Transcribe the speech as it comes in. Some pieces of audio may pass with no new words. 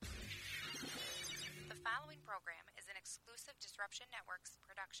program is an exclusive Disruption Networks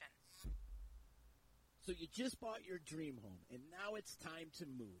production. So you just bought your dream home, and now it's time to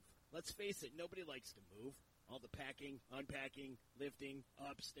move. Let's face it, nobody likes to move. All the packing, unpacking, lifting,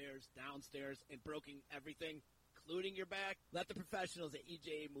 upstairs, downstairs, and broken everything, including your back. Let the professionals at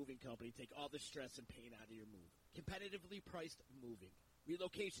EJA Moving Company take all the stress and pain out of your move. Competitively priced moving,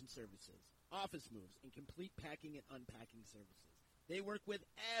 relocation services, office moves, and complete packing and unpacking services. They work with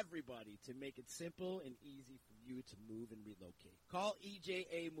everybody to make it simple and easy for you to move and relocate. Call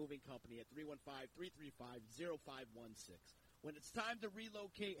EJA Moving Company at 315-335-0516. When it's time to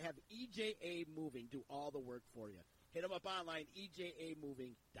relocate, have EJA Moving do all the work for you. Hit them up online,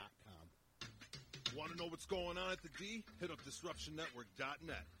 ejamoving.com. Want to know what's going on at the D? Hit up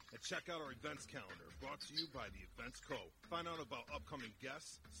DisruptionNetwork.net and check out our events calendar, brought to you by the Events Co. Find out about upcoming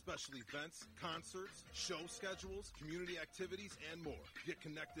guests, special events, concerts, show schedules, community activities, and more. Get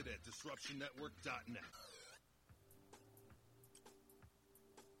connected at DisruptionNetwork.net.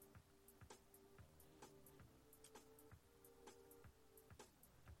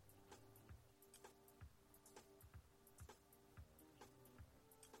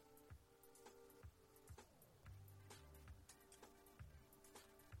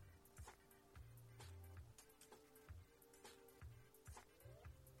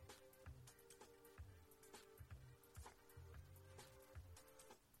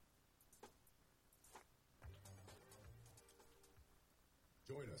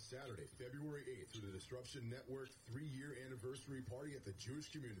 Join us Saturday, February 8th for the Disruption Network 3-year anniversary party at the Jewish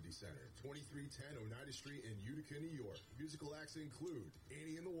Community Center, 2310 Oneida Street in Utica, New York. Musical acts include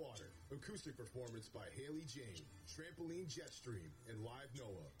Annie in the Water, acoustic performance by Haley Jane, Trampoline Jetstream, and Live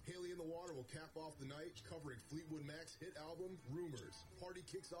Noah. Haley in the Water will cap off the night covering Fleetwood Mac's hit album, Rumors. Party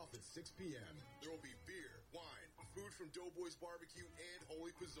kicks off at 6 p.m. There will be beer, wine, food from Doughboys Barbecue, and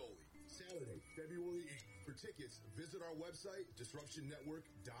Holy Pizzoli. Saturday, February 8th. For tickets, visit our website,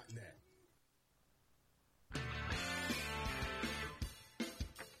 DisruptionNetwork.net.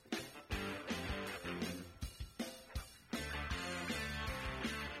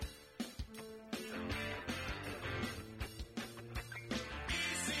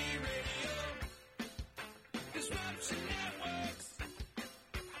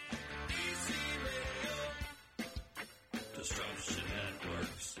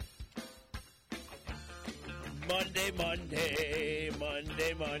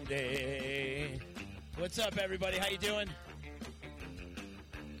 Monday. What's up, everybody? How you doing?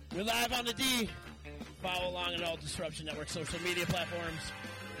 We're live on the D. Follow along on all Disruption Network social media platforms.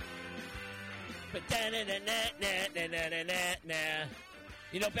 But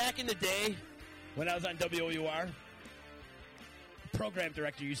you know, back in the day when I was on WOUR, the program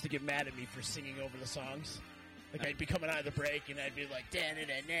director used to get mad at me for singing over the songs. Like, I'd be coming out of the break, and I'd be like, and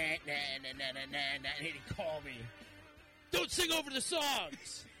he'd call me, "Don't sing over the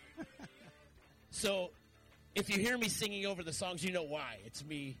songs!" So, if you hear me singing over the songs, you know why. It's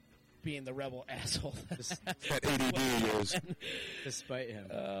me being the rebel asshole. That ADD is. Despite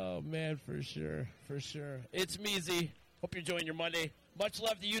him. Oh, man, for sure. It's me, Z. Hope you're enjoying your Monday. Much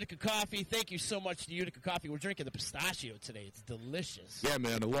love to Utica Coffee. Thank you so much to Utica Coffee. We're drinking the pistachio today. It's delicious. Yeah,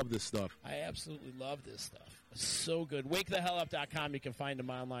 man, I love this stuff. I absolutely love this stuff. It's so good. WakeTheHellUp.com. You can find them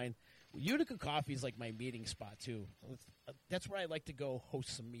online. Utica Coffee is like my meeting spot, too. That's where I like to go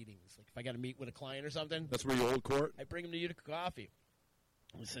host some meetings. Like if I got to meet with a client or something. That's where you hold court? I bring them to Utica Coffee.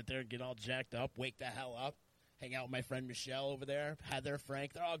 We sit there and get all jacked up, wake the hell up, hang out with my friend Michelle over there, Heather,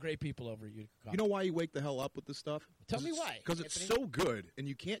 Frank. They're all great people over at Utica Coffee. You know why you wake the hell up with this stuff? Tell me why. Because it's so good, and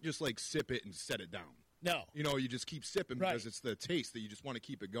you can't just, like, sip it and set it down. No. You know, you just keep sipping because it's the taste that you just want to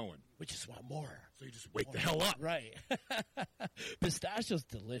keep it going. We just want more. So you just wake the hell up. Right. Pistachio's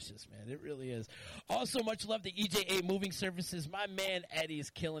delicious, man. It really is. Also, much love to EJA Moving Services. My man Eddie is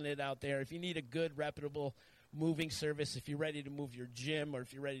killing it out there. If you need a good, reputable moving service, if you're ready to move your gym or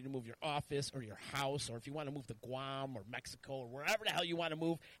if you're ready to move your office or your house or if you want to move to Guam or Mexico or wherever the hell you want to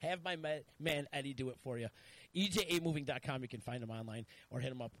move, have my man Eddie do it for you. EJAmoving.com. You can find him online or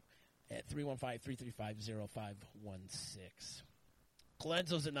hit him up at 315-335-0516.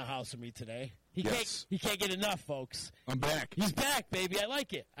 Glenzo's in the house with me today. He can't get enough, folks. I'm back. He's back, baby. I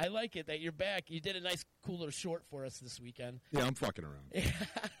like it. I like it that you're back. You did a nice, cool little short for us this weekend. Yeah, I'm fucking around.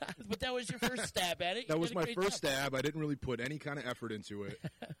 But that was your first stab at it. That was my first stab. I didn't really put any kind of effort into it.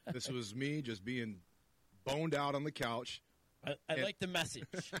 This was me just being boned out on the couch. I like the message.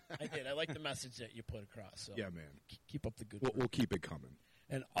 I did. I like the message that you put across. So yeah, man. Keep up the good work. We'll keep it coming.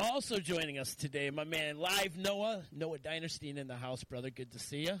 And also joining us today, my man, live Noah Dinerstein in the house, brother. Good to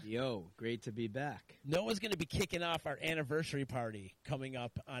see you. Yo, great to be back. Noah's going to be kicking off our anniversary party coming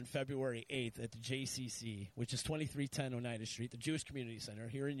up on February 8th at the JCC, which is 2310 Oneida Street, the Jewish Community Center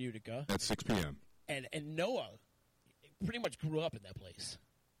here in Utica. At 6 p.m. And Noah pretty much grew up in that place.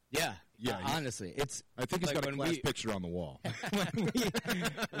 Yeah, Yeah, honestly, it's. I think he's like got a when glass picture on the wall.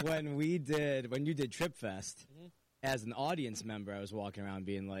 when you did Trip Fest, as an audience member, I was walking around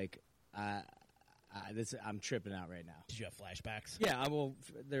being like, I'm tripping out right now. Did you have flashbacks? Yeah,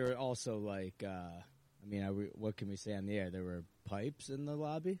 there were also like, what can we say on the air? There were pipes in the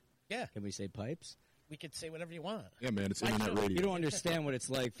lobby. Yeah. Can we say pipes? We could say whatever you want. Yeah, man, it's internet radio. You don't understand what it's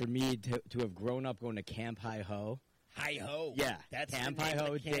like for me to have grown up going to Camp Hi Ho. Hi Ho. Yeah, That's Camp the name Hi of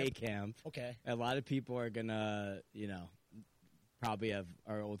Ho the camp. Day Camp. Okay. A lot of people are gonna, probably have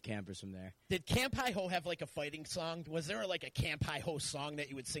our old campers from there. Did Camp Hi Ho have like a fighting song? Was there like a Camp Hi Ho song that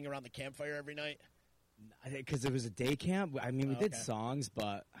you would sing around the campfire every night? Because it was a day camp. I mean, we did okay. songs,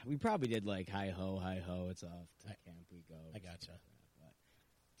 but we probably did like hi ho, it's off to camp we go. I gotcha.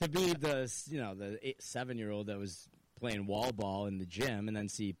 But to be the 7-year-old that was playing wall ball in the gym and then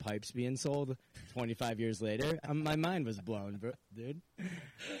see pipes being sold 25 years later, my mind was blown, bro, dude.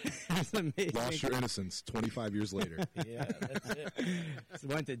 It's amazing. Lost your innocence 25 years later. Yeah, that's it. So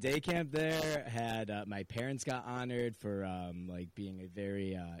went to day camp there. Had my parents got honored for being a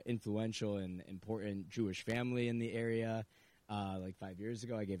very influential and important Jewish family in the area. 5 years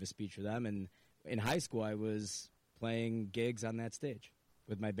ago, I gave a speech for them, and in high school, I was playing gigs on that stage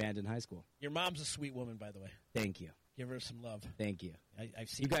with my band in high school. Your mom's a sweet woman, by the way. Thank you. Give her some love. Thank you. I've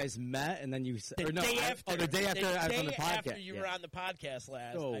seen You guys met, and then you the or no, day I- after. oh, the day after I was on the day podcast. after you were on the podcast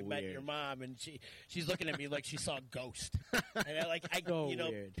last, So I met weird. your mom, and she's looking at me like she saw a ghost. And So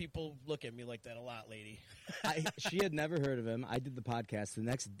weird. people look at me like that a lot, lady. She had never heard of him. I did the podcast. The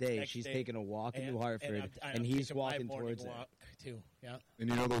next day, Next she's day. taking a walk in New Hartford, I'm and he's taking my walking morning towards walk, too. Yeah. And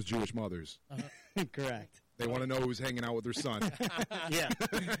you know those Jewish mothers. it. Correct. They want to know who's hanging out with their son. Yeah.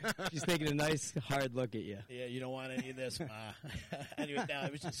 She's taking a nice hard look at you. Yeah, you don't want any of this, Ma. Anyway, no,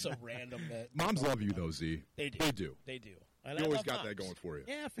 it was just so random that Moms love you, though, Z. They do. They do. They do. And You I always love got moms. that going for you.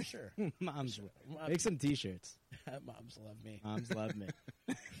 Yeah, for sure. Moms, Moms- make some T-shirts. Moms love me. Moms love me.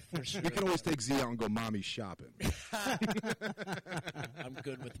 For sure. We can always take Z out and go mommy shopping. I'm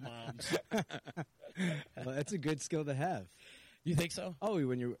good with moms. Well, that's a good skill to have. You think so? Oh,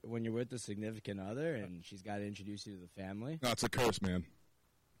 when you're with a significant other and she's got to introduce you to the family, No, it's a curse, man.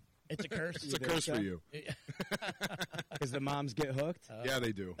 It's a curse. It's a think curse so? for you. because the moms get hooked. Yeah,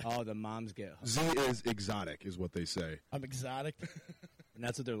 they do. Oh, the moms get hooked, Z is exotic, is what they say. I'm exotic. and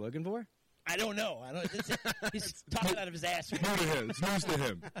that's what they're looking for. I don't know. He's talking out of his ass. New to him. It's news to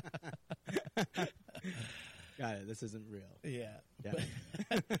him. Got it. This isn't real. Yeah.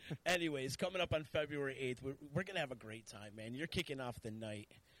 Yeah. Anyways, coming up on February 8th, we're going to have a great time, man. You're kicking off the night.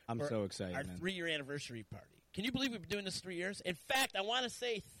 I'm for so excited, Our man. 3-year anniversary party. Can you believe we've been doing this 3 years? In fact, I want to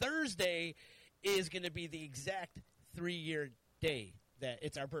say Thursday is going to be the exact 3-year day that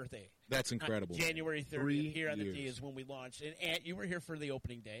it's our birthday. That's incredible. January 30th 3 here on the D years. is when we launched. And Ant, you were here for the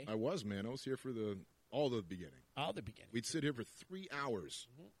opening day. I was, man. I was here for all the beginning. All the beginning. We'd sit here for 3 hours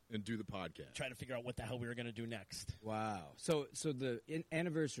and do the podcast. Trying to figure out what the hell we were going to do next. Wow. So the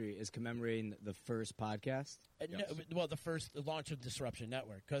anniversary is commemorating the first podcast. No, well, the launch of Disruption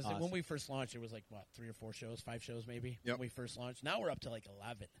Network. Because Awesome. when we first launched, it was like, 3 or 4 shows, 5 shows maybe, Yep. when we first launched. Now we're up to like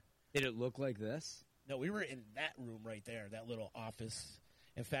 11. Did it look like this? No, we were in that room right there, that little office.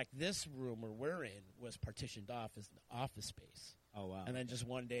 In fact, this room where we're in was partitioned off as an office space. Oh wow. And then just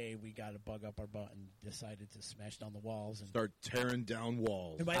one day, we got a bug up our butt and decided to smash down the walls. And Start tearing down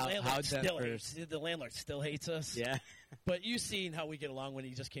walls. And my landlord how'd that still first- hates. The landlord still hates us. yeah. But you've seen how we get along when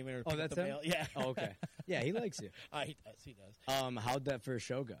he just came in and Oh, picked up that's the him? mail. Yeah. Oh, okay. Yeah, he likes you. He does. He does. How'd that first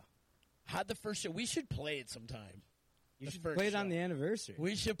show go? How'd the first show? We should play it sometime. You The should first play it on show. the anniversary.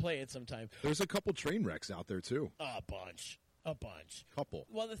 We should play it sometime. There's a couple train wrecks out there, too. A bunch. Couple.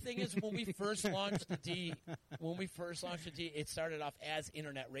 Well, the thing is, when we first launched the D, it started off as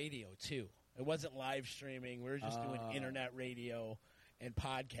internet radio too. It wasn't live streaming. We were just doing internet radio and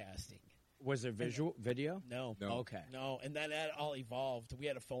podcasting. Was there video? No. No. Okay. No, and then that all evolved. We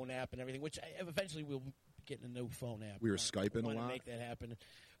had a phone app and everything, which eventually we'll get a new phone app. We were Skyping a want to lot. make that happen.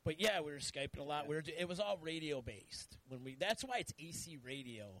 But yeah, we were Skyping a lot. It was all radio based. That's why it's AC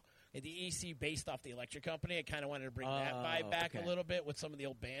radio. And the AC based off the electric company. I kind of wanted to bring that vibe back okay. a little bit with some of the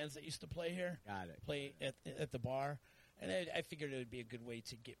old bands that used to play here. Got it. Play at the bar. And I figured it would be a good way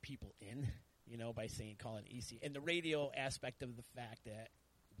to get people in, by calling EC. And the radio aspect of the fact that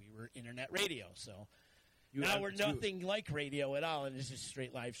we were internet radio. So Now we're nothing like radio at all, and it's just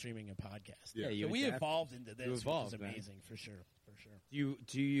straight live streaming and podcast. Yeah, you So we adapt. evolved into this, evolved, which is man. amazing for sure.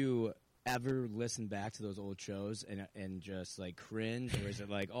 Do you ever listen back to those old shows and just like cringe, or is it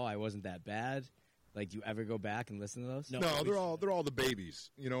like, oh, I wasn't that bad? Like, do you ever go back and listen to those? No. No, they're all the babies.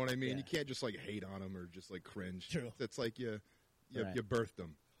 You know what I mean? Yeah. You can't just like hate on them or just like cringe. True. It's like you Right. birthed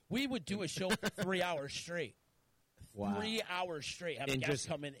them. We would do a show for 3 hours straight. Wow. 3 hours straight. Having And guests just-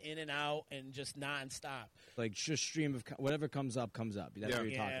 coming in and out and just nonstop. Like, just stream of whatever comes up, comes up. That's what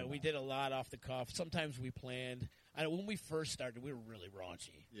you're talking Yeah, about. we did a lot off the cuff. Sometimes we planned. I know when we first started, we were really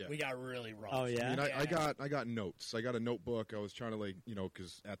raunchy. Yeah. We got really raunchy. Oh, yeah? I mean, I Yeah. got notes. I got a notebook. I was trying to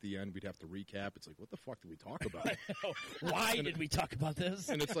because at the end we'd have to recap. It's like, what the fuck did we talk about? Why did we talk about this?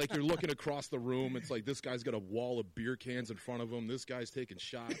 And it's like you're looking across the room. It's like this guy's got a wall of beer cans in front of him. This guy's taking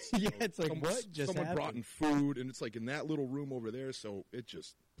shots. Yeah, it's like, what just someone brought happened? in food, and it's like in that little room over there. So it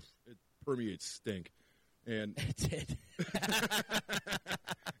permeates stink, and It did.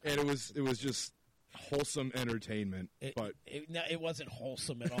 and it was just wholesome entertainment. But It wasn't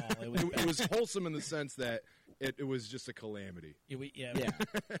wholesome at all. It was, it was wholesome in the sense that it was just a calamity. Yeah.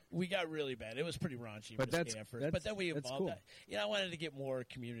 we got really bad. It was pretty raunchy But risque that's- at first. that's- But then we that's evolved. cool. I wanted to get more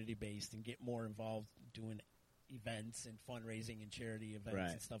community based and get more involved doing events and fundraising and charity events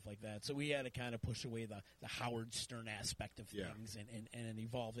Right. and stuff like that. So we had to kind of push away the Howard Stern aspect of Yeah. things and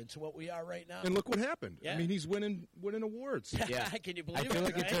evolve into what we are right now. And look what happened. Yeah. I mean, he's winning awards. Yeah. Can you I believe feel it?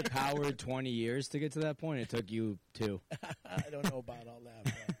 like it right? took Howard 20 years to get to that point. It took you 2. I don't know about all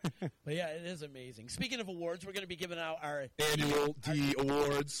that. But yeah, it is amazing. Speaking of awards, we're going to be giving out our Annual D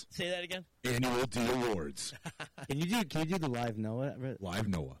Awards. Say that again. Annual D Awards. Can you do the live Noah? Live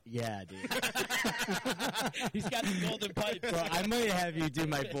Noah. Yeah, dude. He's got the golden pipe. Bro, I might have you do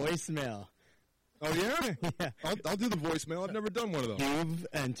my voicemail. Oh yeah? Yeah. I'll do the voicemail. I've never done one of those. You've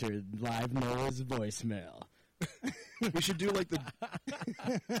entered live Noah's voicemail. We should do like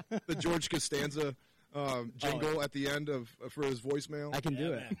the George Costanza jingle at the end for his voicemail. I can do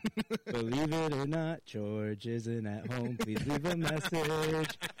Yeah, it. Believe it or not, George isn't at home. Please leave a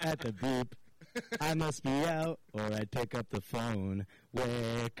message at the beep. I must be out, or I'd pick up the phone.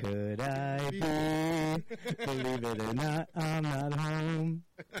 Where could I be? Believe it or not, I'm not home.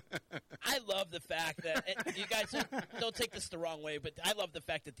 I love the fact that you guys don't take this the wrong way, but I love the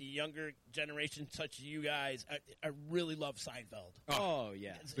fact that the younger generation, such as you guys, I really love Seinfeld. Oh,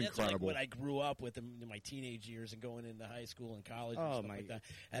 yeah. That's incredible. like what I grew up with in my teenage years and going into high school and college and Oh, stuff my- like that.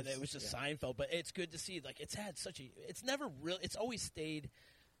 And it was just Seinfeld, but it's good to see. Like it's had such a. It's never really. It's always stayed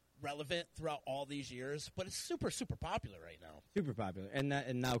relevant throughout all these years, but it's super super popular right now. Super popular. And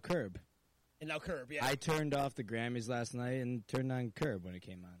now Curb. And now Curb, yeah. I turned off the Grammys last night and turned on Curb when it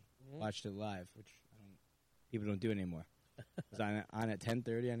came on. Watched it live, which people don't do anymore. It was on at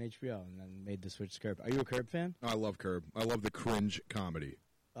 10:30 on HBO, and then made the switch to Curb. Are you a Curb fan? I love Curb. I love the cringe comedy.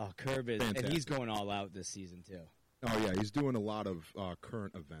 Oh, Curb is, and Fantastic. he's going all out this season too. Oh yeah, he's doing a lot of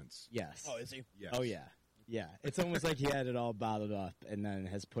current events. Yes. Oh, is he? Yes. Oh yeah. Yeah. It's almost like he had it all bottled up and then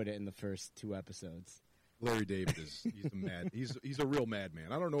has put it in the first 2 episodes. Larry David he's a real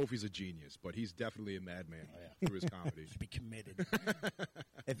madman. I don't know if he's a genius, but he's definitely a madman through his comedy. Should be committed.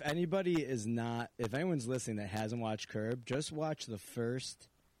 If anyone's listening that hasn't watched Curb, just watch the first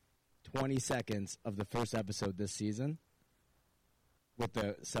 20 seconds of the first episode this season with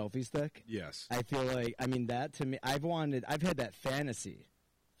the selfie stick. Yes. I feel like, that to me, I've had that fantasy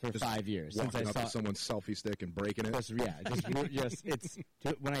for Just 5 years since Walking I up saw to someone's selfie stick and breaking it.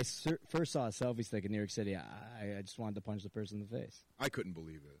 when I first saw a selfie stick in New York City, I just wanted to punch the person in the face. I couldn't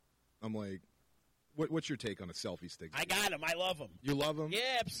believe it. I'm like, what's your take on a selfie stick? I got him. I love him. You love him?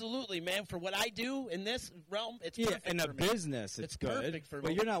 Yeah, absolutely, man. For what I do in this realm, it's perfect in for a me. business, it's good. perfect for but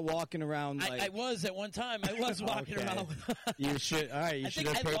me. you're not walking around like I was at one time. I was walking Okay. around. you should. All right, you I should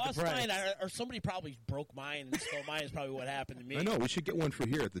think have I paid lost the price. mine, or somebody probably broke mine and stole mine. Is probably what happened to me. I know. We should get one for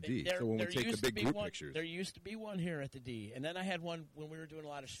here at the D. So when we take the used to big be group one, pictures. There used to be one here at the D, and then I had one when we were doing a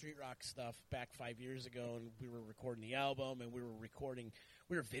lot of street rock stuff back 5 years ago, and we were recording the album, and we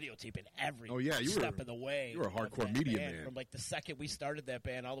were videotaping every Oh, yeah, you step were- of the way. you were a of hardcore that media band. man. From like the second we started that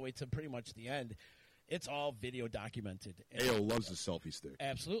band all the way to pretty much the end. It's all video documented. And AO loves the selfie stick.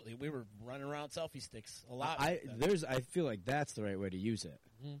 absolutely, we were running around selfie sticks a lot. I back then. feel like that's the right way to use it.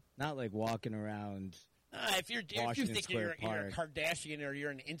 Mm-hmm. Not like walking around. If you Washington think Square you're a Park. Kardashian or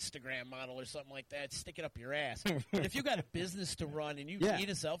you're an Instagram model or something like that, stick it up your ass. But if you got a business to run and you Yeah. need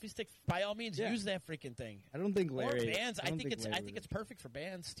a selfie stick, by all means, Yeah. use that freaking thing. I don't think Larry. Or bands. I don't think Larry it's would- perfect for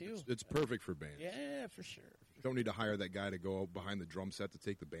bands too. It's perfect for bands. Yeah, for sure. Don't need to hire that guy to go behind the drum set to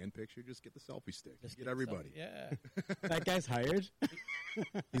take the band picture. Just get the selfie stick. Just get everybody. Yeah. That guy's hired.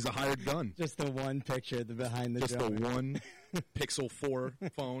 He's a hired gun. Just the one picture behind the Just drummer. the one Pixel 4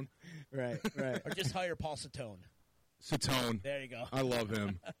 phone. Right. Or just hire Paul Satone. Satone. There you go. I love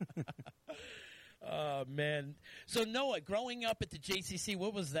him. Oh, man. So, Noah, growing up at the JCC,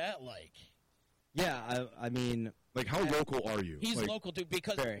 what was that like? Yeah, I mean, Like, how local are you? He's like, local, dude,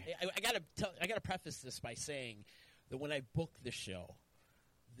 because Very. I gotta preface this by saying that when I booked the show,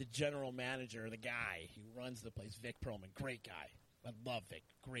 the general manager, the guy who runs the place, Vic Perlman, great guy. I love Vic.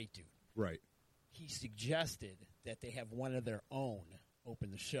 Great dude. Right. He suggested that they have one of their own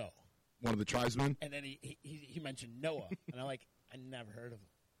open the show. One of the tribesmen? And then he mentioned Noah. And I'm like, I never heard of him.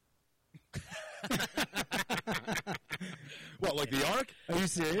 What, like the Ark? are you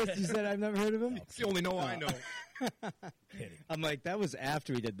serious? You said I've never heard of him? It's the only Noah I know. Kidding. I'm like, that was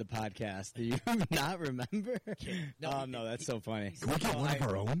after we did the podcast. Do you not remember? No, No, that's so funny. Can we get one of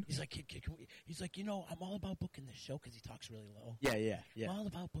our own? He's like, can we? He's like, I'm all about booking the show because he talks really low. Yeah. I'm all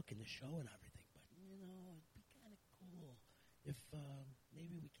about booking the show and everything, but it'd be kind of cool if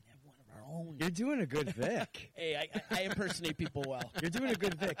maybe we can have one of our own. You're doing a good Vic. Hey, I impersonate people well. You're doing a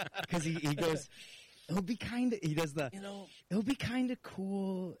good Vic because he goes. It'll be kind of. He does the. It'll be kind of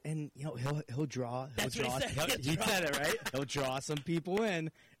cool, and he'll draw. That's what he said. He said it right. He'll draw some people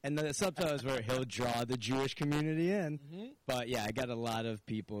in, and the subtitles were he'll draw the Jewish community in. Mm-hmm. But yeah, I got a lot of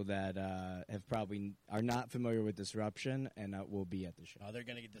people that have probably are not familiar with Disruption, and will be at the show. Oh, they're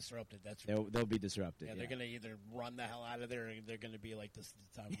gonna get disrupted. That's They'll be disrupted. yeah. They're gonna either run the hell out of there, or they're gonna be like, "This is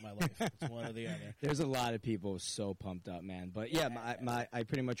the time of my life." It's one or the other. There's a lot of people so pumped up, man. But yeah, I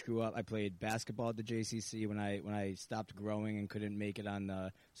pretty much grew up. I played basketball at the JCC when I stopped growing and couldn't make it on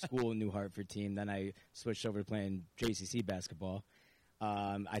the school New Hartford team. Then I switched over to playing JCC basketball.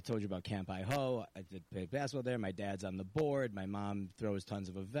 I told you about Camp I-Ho. I did play basketball there. My dad's on the board. My mom throws tons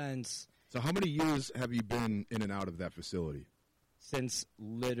of events. So how many years have you been in and out of that facility? Since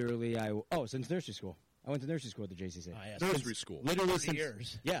literally since nursery school. I went to nursery school at the JCC. Oh, yeah, Nursery school. Literally 30 since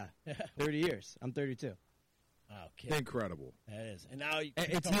years. Yeah, 30 years. I'm 32. Oh, kid. Incredible. That is. And now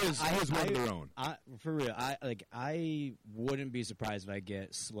It's his one of their own. For real, I wouldn't be surprised if I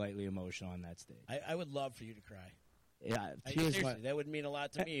get slightly emotional on that stage. I would love for you to cry. Yeah, Seriously, that would mean a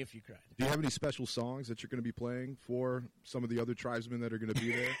lot to me if you cried. Do you have any special songs that you're going to be playing for some of the other tribesmen that are going to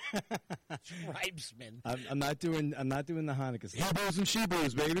be there? Tribesmen. I'm not doing the Hanukkah song. Hebrews and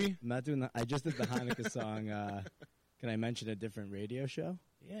Shebrews, baby. I'm not doing I just did the Hanukkah song. Can I mention a different radio show?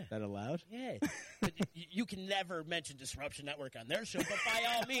 Yeah. Is that allowed? Yeah. But you can never mention Disruption Network on their show, but by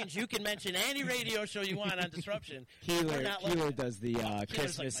all means, you can mention any radio show you want on Disruption. Keeler does the Keeler's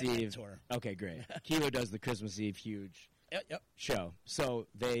Christmas like my Eve. mentor. Okay, great. Keeler does the Christmas Eve huge Yep. show. So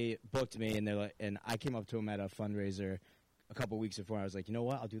they booked me, and they're like, and I came up to him at a fundraiser a couple weeks before. I was like, you know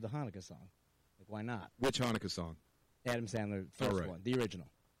what? I'll do the Hanukkah song. Like, why not? Which Hanukkah song? Adam Sandler, first right. one, the original.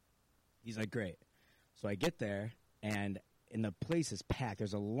 He's like, great. So I get there, and the place is packed.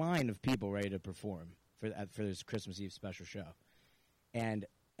 There's a line of people ready to perform for this Christmas Eve special show. And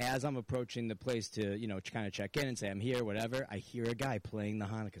as I'm approaching the place to, kind of check in and say I'm here, whatever, I hear a guy playing the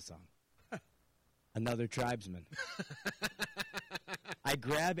Hanukkah song. Another tribesman. I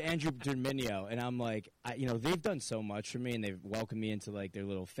grab Andrew Derminio, and I'm like, they've done so much for me, and they've welcomed me into like their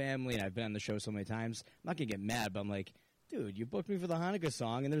little family, and I've been on the show so many times. I'm not gonna get mad, but I'm like, dude, you booked me for the Hanukkah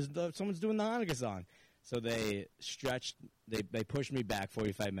song, and someone's doing the Hanukkah song. So they pushed me back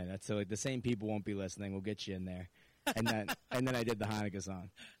 45 minutes. So like the same people won't be listening. We'll get you in there, and then I did the Hanukkah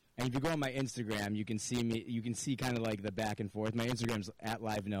song. And if you go on my Instagram, you can see me. You can see kind of like the back and forth. My Instagram's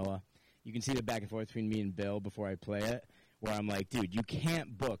 @LiveNoah. You can see the back and forth between me and Bill before I play it, where I'm like, dude, you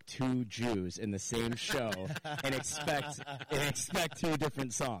can't book two Jews in the same show and expect two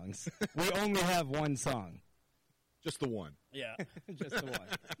different songs. We only have one song. Just the one. Yeah. Just the one.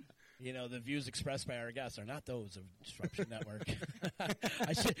 The views expressed by our guests are not those of Disruption Network.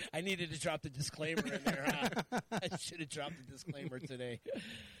 I needed to drop the disclaimer in there. Huh? I should have dropped the disclaimer today.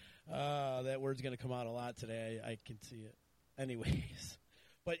 That word's going to come out a lot today. I can see it. Anyways.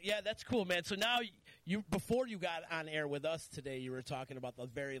 But, yeah, that's cool, man. So now, before you got on air with us today, you were talking about the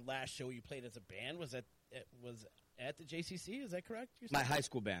very last show you played as a band. Was at the JCC? Is that correct? My high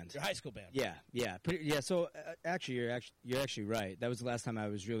school band. Your high school band. Yeah. So, actually, you're actually right. That was the last time I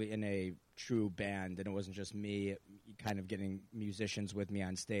was really in a true band, and it wasn't just me kind of getting musicians with me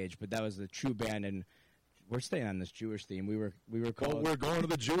on stage. But that was the true band, and we're staying on this Jewish theme. We were called. Well, we're going to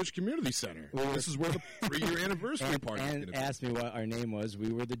the Jewish Community Center. This is where the 3-year anniversary party is going to be. And asked me what our name was.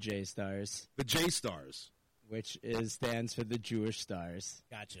 We were the J-Stars. The J-Stars. Which stands for the Jewish Stars.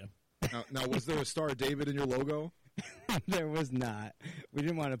 Gotcha. Now, was there a Star of David in your logo? There was not. We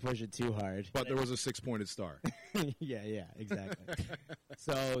didn't want to push it too hard. But there was a 6-pointed star. yeah, exactly.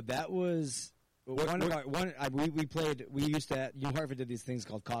 So that was we played. We used to. New Hartford did these things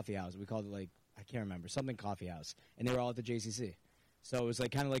called coffee house. We called it like I can't remember something coffee house, and they were all at the JCC. So it was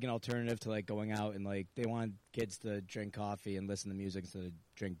like kind of like an alternative to like going out and like they wanted kids to drink coffee and listen to music instead of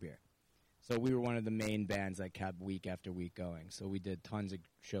drink beer. So we were one of the main bands that kept week after week going. So we did tons of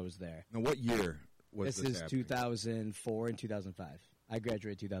shows there. Now, what year was This is happening? 2004 and 2005. I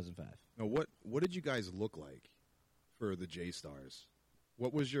graduated 2005. Now, what did you guys look like for the J Stars?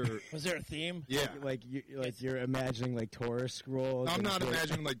 What was your? Was there a theme? Yeah, You're imagining like Taurus scrolls. I'm and not shit.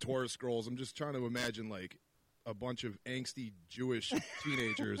 imagining like Torah scrolls. I'm just trying to imagine like a bunch of angsty Jewish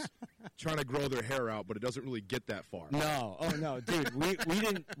teenagers trying to grow their hair out, but it doesn't really get that far. No, oh no, dude,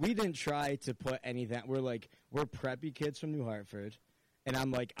 we didn't try to put anything. We're preppy kids from New Hartford, and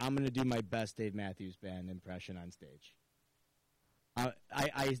I'm gonna do my best Dave Matthews Band impression on stage.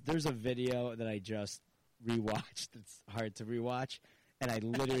 There's a video that I just rewatched. It's hard to rewatch, and I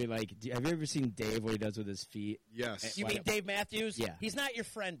literally have you ever seen Dave what he does with his feet? Yes. You mean Dave Matthews? Yeah. He's not your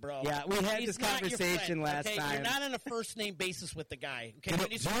friend, bro. Yeah, we had He's this not your conversation friend, last okay? time. You're not on a first name basis with the guy. Okay, You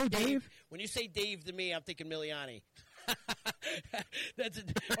when you know say Dave? When you say Dave to me, I'm thinking Miliani.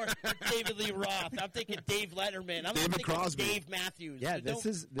 Or David Lee Roth. I'm thinking Dave Letterman. I'm David thinking Crosby. Dave Matthews. Yeah, You this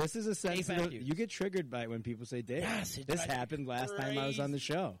don't- is a sensitive. Matthews. You get triggered by it when people say Dave. Yes, it this drives me happened last time I was on the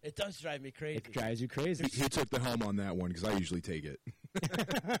crazy. show. It does drive me crazy. It drives you crazy. He took the helm on that one because I usually take it.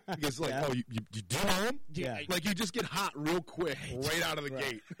 Because like, Yeah. oh, you do know him? Yeah. Like you just get hot real quick right out of the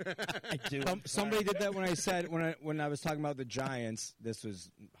gate. I do. Somebody did that when I was talking about the Giants. This was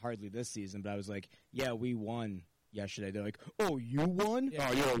hardly this season, but I was like, "Yeah, we won yesterday." They're like, "Oh, you won?"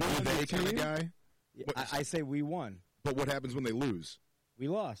 Oh, you're a won they the kind of team? guy. I say we won. But what happens when they lose? We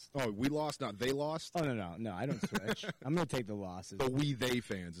lost. Oh, we lost, not they lost. Oh no! I don't switch. I'm gonna take the losses. The they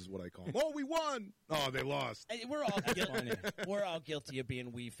fans is what I call them. Oh, we won. Oh, they lost. Hey, we're all funny. guilty. We're all guilty of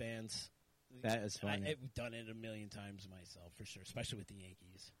being we fans. That is funny. I've done it a million times myself, for sure, especially with the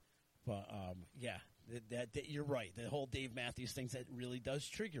Yankees. But yeah, that you're right. The whole Dave Matthews thing, that really does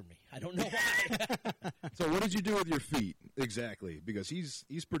trigger me. I don't know why. So what did you do with your feet exactly? Because he's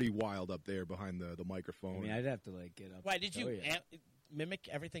pretty wild up there behind the microphone. I mean, I'd have to get up. Why did you Oh, yeah. mimic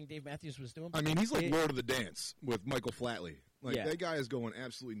everything Dave Matthews was doing? I mean, he's like Lord of the Dance with Michael Flatley. Like Yeah. that guy is going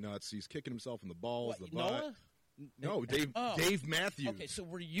absolutely nuts. He's kicking himself in the balls, What, the butt. Noah? No, Dave Oh. Dave Matthews. Okay, so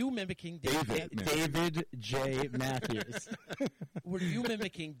were you mimicking Dave David Matthews? David J. Matthews. Were you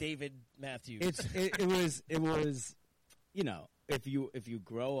mimicking David Matthews? It was, if you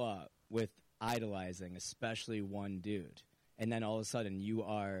grow up with idolizing, especially one dude, and then all of a sudden you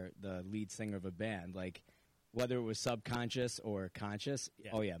are the lead singer of a band, like whether it was subconscious or conscious.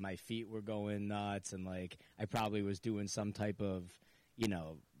 Yeah. Oh yeah, my feet were going nuts, and like I probably was doing some type of,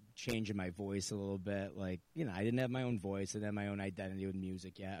 changing my voice a little bit. Like I didn't have my own voice, I didn't have my own identity with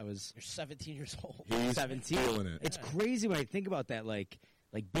music yet. I was You're 17 years old. He's 17. feeling it. It's crazy when I think about that. Like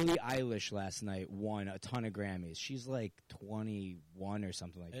Billie Eilish last night won a ton of Grammys. She's like 21 or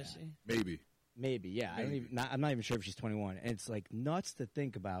something like Is that. he? Maybe, yeah. I'm not even sure if she's 21. And it's like nuts to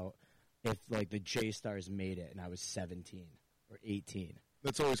think about if like the J Stars made it and I was 17 or 18.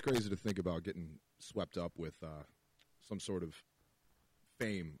 That's always crazy to think about getting swept up with some sort of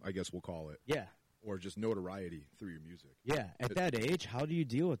fame, I guess we'll call it, Yeah. or just notoriety through your music. Yeah. At that age, how do you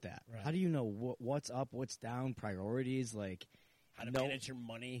deal with that? Right. How do you know what's up, what's down, priorities? Like, How to no- manage your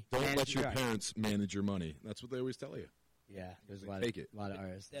money. Don't And let your you're right. parents manage your money. That's what they always tell you. Yeah, there's a Like, lot take of it.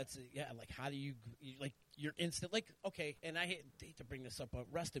 artists. That's like how do you like your instant like okay, and I hate to bring this up, but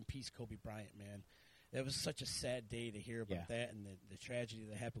rest in peace, Kobe Bryant, man. That was such a sad day to hear about Yeah. that and the tragedy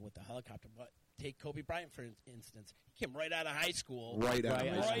that happened with the helicopter. But take Kobe Bryant for instance. He came right out of high school, Right out. Right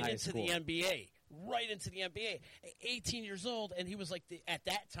out. right high into school. the NBA, right into the NBA. 18 years old, and he was like at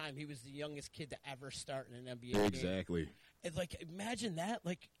that time he was the youngest kid to ever start in an NBA game. Exactly. And like, imagine that.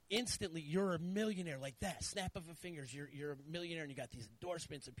 Like, instantly, you're a millionaire. Like that, snap of a fingers, you're a millionaire, and you got these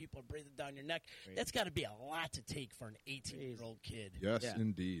endorsements, and people are breathing down your neck. Crazy. That's got to be a lot to take for an 18-year-old kid. Yes, Yeah.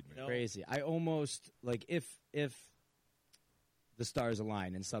 indeed. You know? Crazy. I almost like if the stars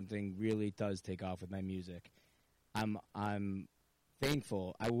align and something really does take off with my music, I'm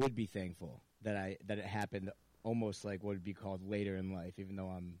thankful. I would be thankful that it happened almost like what would be called later in life, even though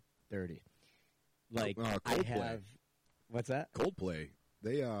I'm 30. Like I Coldplay. have. What's that? Coldplay,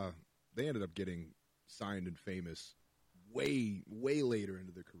 they ended up getting signed and famous way later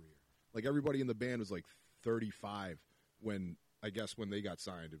into their career. Like everybody in the band was like 35 when they got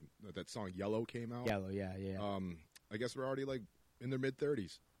signed and that song Yellow came out. Yellow. Yeah. I guess we're already like in their mid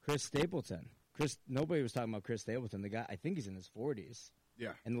 30s. Chris Stapleton. Nobody was talking about Chris Stapleton. The guy, I think he's in his 40s.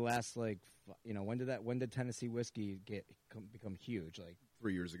 Yeah. In the last, when did Tennessee whiskey become huge? Like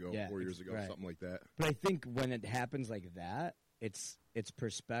 3 years ago, Yeah, 4 years ago, right. something like that. But I think when it happens like that, it's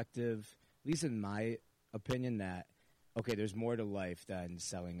perspective, at least in my opinion, that, okay, there's more to life than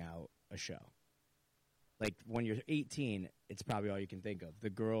selling out a show. Like, when you're 18, it's probably all you can think of.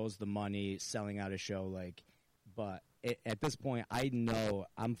 The girls, the money, selling out a show, but at this point, I know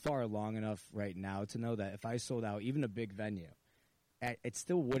I'm far along enough right now to know that if I sold out even a big venue, it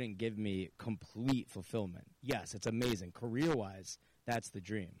still wouldn't give me complete fulfillment. Yes, it's amazing. Career-wise, that's the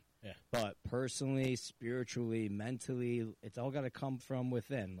dream. Yeah. But personally, spiritually, mentally, it's all got to come from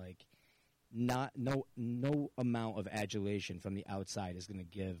within. Like, no amount of adulation from the outside is going to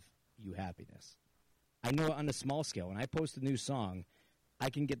give you happiness. I know on a small scale, when I post a new song, I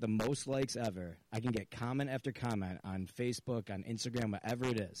can get the most likes ever. I can get comment after comment on Facebook, on Instagram, whatever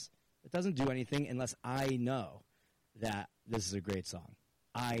it is. It doesn't do anything unless I know that this is a great song.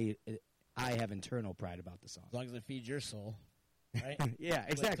 I have internal pride about the song. As long as it feeds your soul, right? Yeah, That's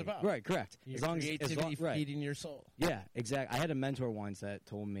what it's exactly. about. Right, correct. Your creativity right. feeding your soul. Yeah, exactly. I had a mentor once that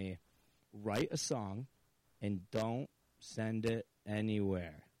told me, write a song and don't send it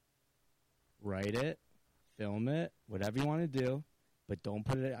anywhere. Write it, film it, whatever you want to do, but don't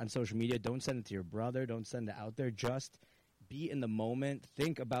put it on social media. Don't send it to your brother. Don't send it out there. Just be in the moment.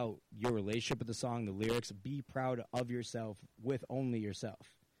 Think about your relationship with the song, the lyrics. Be proud of yourself with only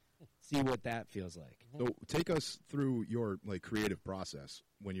yourself. See what that feels like. So take us through your creative process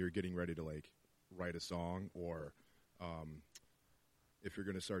when you're getting ready to write a song, or if you're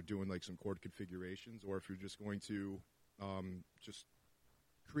going to start doing some chord configurations, or if you're just going to just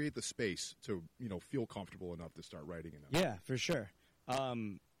create the space to feel comfortable enough to start writing enough. Yeah, for sure. Tell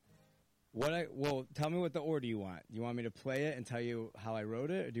me what the order you want. You want me to play it and tell you how I wrote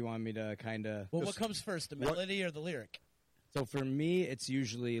it, or do you want me to kind of? Well, what comes first, the melody or the lyric? So for me, it's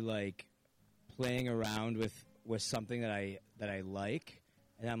usually playing around with something that I like,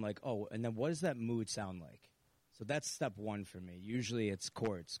 and I'm like, oh, and then what does that mood sound like? So that's step one for me. Usually it's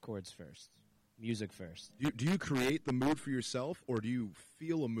chords first, music first. Do you create the mood for yourself, or do you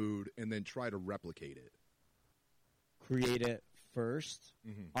feel a mood and then try to replicate it? Create it first,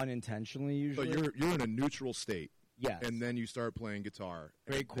 unintentionally usually. So you're in a neutral state. Yes. And then you start playing guitar.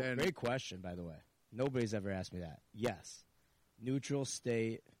 Great question, by the way. Nobody's ever asked me that. Yes. Neutral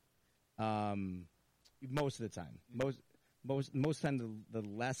state, most of the time. Most time, the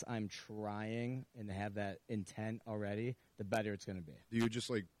less I'm trying and have that intent already, the better it's going to be. Do you just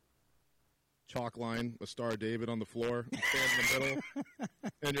chalk line a Star of David on the floor and stand in the middle,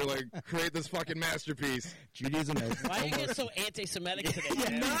 and you're like, create this fucking masterpiece? Judaism is Why are you getting so anti-Semitic today?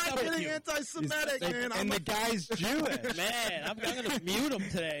 man? Not What's up with getting you? anti-Semitic, man. and the guy's Jewish. Man, I'm going to mute him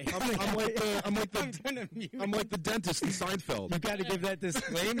today. I'm like the dentist in Seinfeld. You got to give that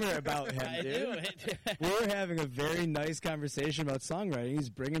disclaimer about him, I dude. do. We're having a very nice conversation about songwriting. He's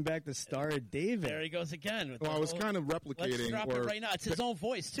bringing back the Star of David. There he goes again. With Well, the I was whole- kind of Let's replicating, drop it or right now. It's his own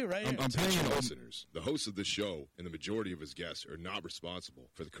voice, too, right? I'm playing Attention it on. listeners, the hosts of this show and the majority of his guests are not responsible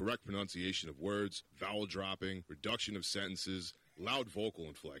for the correct pronunciation of words, vowel dropping, reduction of sentences, loud vocal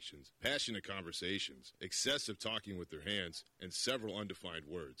inflections, passionate conversations, excessive talking with their hands, and several undefined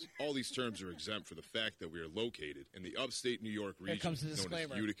words. All these terms are exempt for the fact that we are located in the upstate New York region comes the known as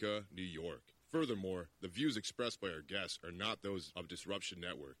disclaimer. Utica, New York. Furthermore, the views expressed by our guests are not those of Disruption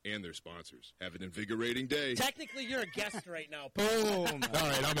Network and their sponsors. Have an invigorating day. Technically, you're a guest right now. Boom. All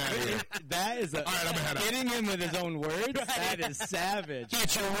right, I'm out of here. That is right, I'm ahead of- hitting him with his own words. That is savage.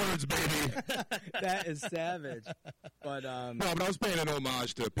 Get your words, baby. That is savage. But No, but I was paying an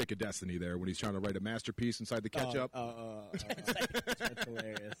homage to Pick a Destiny there when he's trying to write a masterpiece inside the ketchup. That's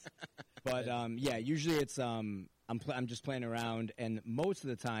hilarious. But yeah, usually it's I'm just playing around, and most of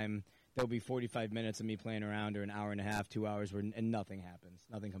the time there'll be 45 minutes of me playing around, or an hour and a half, 2 hours, and nothing happens.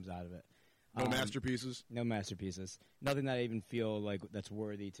 Nothing comes out of it. No masterpieces. No masterpieces. Nothing that I even feel like that's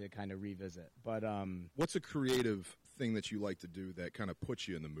worthy to kind of revisit. But What's a creative thing that you like to do that kind of puts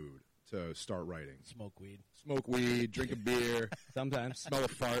you in the mood to start writing? Smoke weed. Smoke weed, drink a beer, sometimes. smell a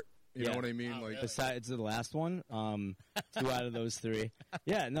fart. You know what I mean? Oh, Like, really? Besides the last one, 2 out of those 3.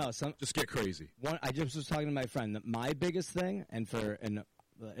 Yeah, no. just get crazy. One, I just was talking to my friend that my biggest thing, and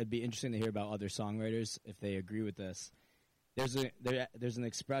it'd be interesting to hear about other songwriters if they agree with this. There's an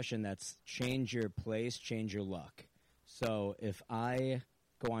expression that's change your place, change your luck. So if I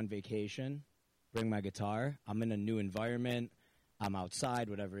go on vacation, bring my guitar, I'm in a new environment, I'm outside,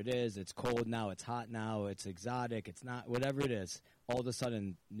 whatever it is, it's cold now, it's hot now, it's exotic, it's not, whatever it is, all of a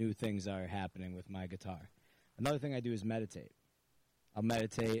sudden new things are happening with my guitar. Another thing I do is meditate. I'll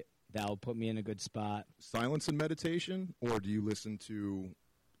meditate. That'll put me in a good spot. Silence and meditation, or do you listen to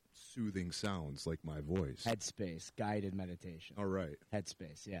soothing sounds like my voice? Headspace, guided meditation. All right.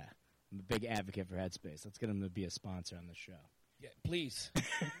 Headspace, yeah. I'm a big advocate for Headspace. Let's get them to be a sponsor on the show. Yeah, please.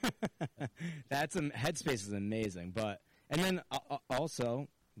 Headspace is amazing, and then also,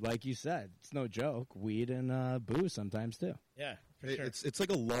 like you said, it's no joke. Weed and booze sometimes too. Yeah, for sure. It's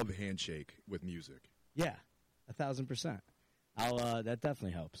like a love handshake with music. Yeah, 1,000%. That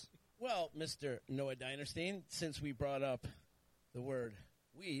definitely helps. Well, Mr. Noah Dinerstein, since we brought up the word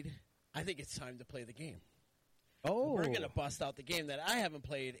weed, I think it's time to play the game. Oh, We're going to bust out the game that I haven't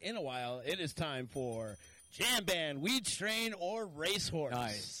played in a while. It is time for Jam Band, Weed Strain, or Racehorse.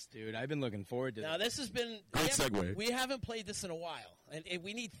 Nice, dude. I've been looking forward to Now, this. this has been... Great segue. We haven't played this in a while, and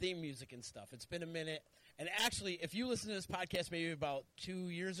we need theme music and stuff. It's been a minute. And actually, if you listen to this podcast maybe about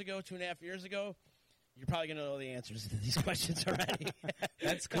 2.5 years ago, you're probably going to know the answers to these questions already.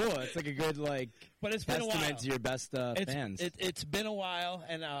 That's cool. It's like a good, but it's been a while. testament to your best fans. It's been a while,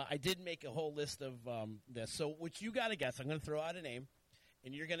 and I did make a whole list of this. So what you got to guess, I'm going to throw out a name,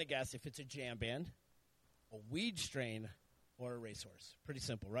 and you're going to guess if it's a jam band, a weed strain, or a racehorse. Pretty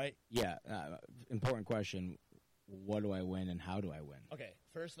simple, right? Yeah. Important question. What do I win and how do I win? Okay,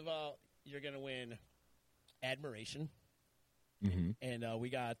 first of all, you're going to win admiration. Mm-hmm. And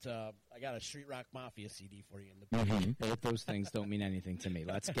I got a Street Rock Mafia CD for you in the back. Mm-hmm. Both those things don't mean anything to me.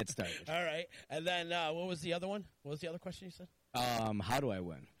 Let's get started. All right. And then what was the other one? What was the other question you said? How do I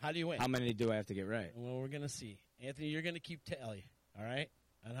win? How do you win? How many do I have to get right? Well, we're going to see. Anthony, you're going to keep tally, all right,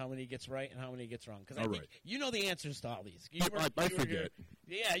 on how many he gets right and how many he gets wrong. Because I All think right. you know the answers to all these. I forget.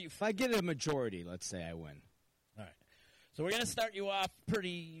 Yeah, you If I get a majority, let's say I win. All right. So we're going to start you off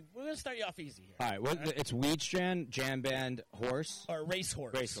easy here. All right. Well, it's weed strand, jam band, horse. Or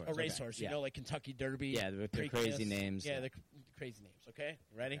racehorse. Racehorse, A okay. racehorse. You Yeah. know, like Kentucky Derby. Yeah, with the Preakness. crazy names. Yeah, the crazy names. Okay?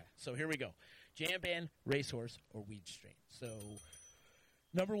 Ready? Okay. So here we go. Jam band, racehorse, or weed strain. So,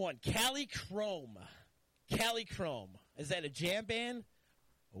 number one, Cali Chrome. Cali Chrome. Is that a jam band,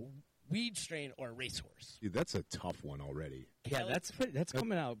 a weed strain, or a racehorse? Dude, that's a tough one already. Yeah, Cali- that's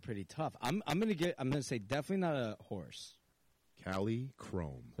coming out pretty tough. I'm gonna say definitely not a horse. Cali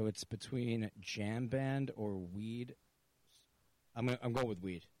Chrome. So it's between jam band or weed. I'm going with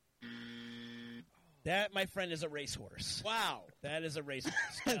weed. That, my friend, is a racehorse. Wow. That is a racehorse.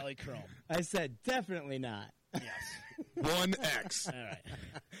 Cali Chrome. I said definitely not. Yes. 1X. All right.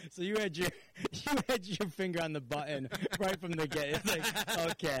 So you had your finger on the button right from the get. It's like,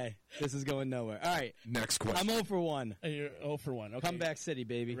 okay, this is going nowhere. All right, Next question. I'm 0 for 1. You're 0 for 1. Okay. Comeback City,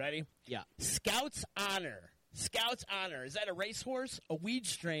 baby. Ready? Yeah. Scouts Honor. Scouts Honor. Is that a racehorse, a weed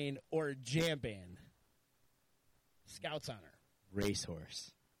strain, or a jam band? Scouts Honor.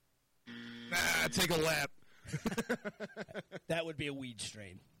 Racehorse. Take a lap. That would be a weed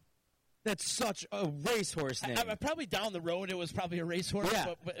strain. That's such a racehorse name. Probably down the road, it was probably a racehorse.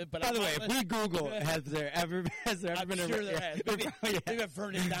 Yeah. But By the way, if we Google, has there ever I'm been sure a there has. Maybe I've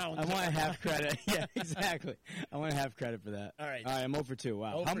burned it down. I want half credit. Yeah, exactly. I want half credit for that. All right. All right, I'm 0 for 2.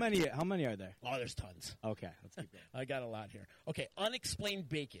 Wow. 0 How for many? How many are there? Oh, there's tons. Okay, let's keep going. I got a lot here. Okay, unexplained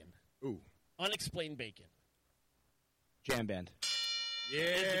bacon. Ooh. Unexplained bacon. Jam band.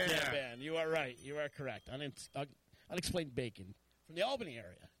 It's a jam band. You are right. You are correct. Unexplained bacon from the Albany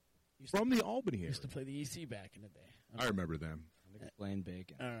area. From the Albany area. Used to play the EC back in the day. I remember them. Unexplained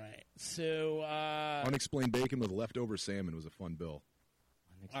bacon. All right. So, Unexplained bacon with leftover salmon was a fun bill.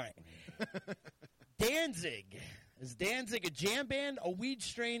 all right. Danzig. Is Danzig a jam band, a weed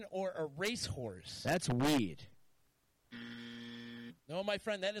strain, or a racehorse? That's weed. No, my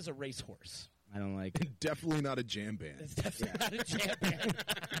friend, that is a racehorse. I don't like it. Definitely not a jam band. It's definitely not a jam band.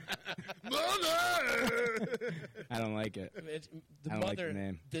 Mother! Uh, I don't like it. It's the I don't like mother, the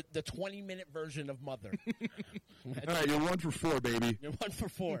name. the 20-minute version of Mother. All right, you're 1 for 4, baby. You're 1 for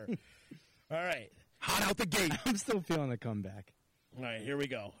 4. All right. Hot out the gate. I'm still feeling the comeback. All right, here we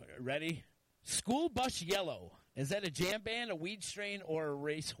go. Ready? School Bus Yellow. Is that a jam band, a weed strain, or a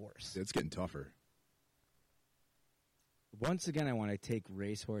racehorse? It's getting tougher. Once again, I want to take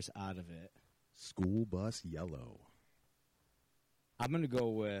racehorse out of it. School bus yellow. I'm going to go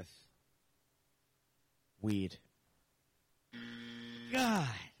with weed. God.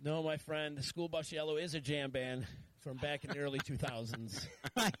 No, my friend. The School Bus Yellow is a jam band from back in the early 2000s.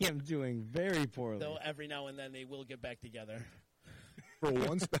 I am doing very poorly. Though every now and then they will get back together. For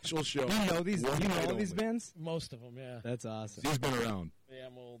one special show. You know these? One You know night all these only. bands? Most of them, yeah. That's awesome. He's been around. Yeah,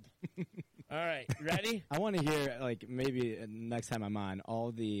 I'm old. All right, ready? I want to hear, like, maybe next time I'm on,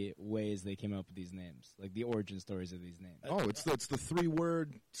 all the ways they came up with these names, like the origin stories of these names. Oh, it's the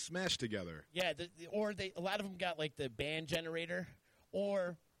 3-word smash together. Yeah, a lot of them got like the band generator,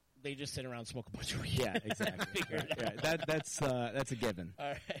 or they just sit around and smoke a bunch of weed. Yeah, exactly. Figure it Right. That's a given. All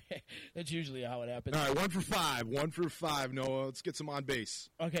right. That's usually how it happens. All right, 1 for 5. 1 for 5, Noah. Let's get some on base.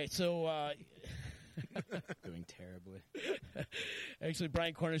 Okay, so Doing terribly. actually,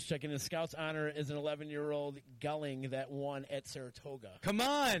 Brian Cornish checking in. Scouts honor is an 11-year-old Gulling that won at Saratoga. Come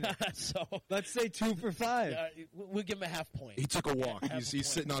on. So Let's say 2 for 5. we'll give him a half point. He took a walk. He's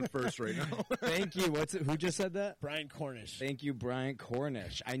sitting on first right now. Thank you. Who just said that? Brian Cornish. Thank you, Brian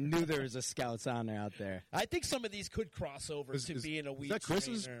Cornish. I knew there was a Scouts honor out there. I think some of these could cross over to being a weed Is that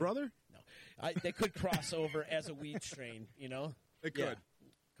Chris's strain or- brother? No. They could cross over as a weed strain, you know? It could. Yeah.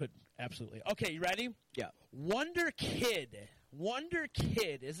 Could, absolutely. Okay, you ready? Yeah. Wonder Kid. Wonder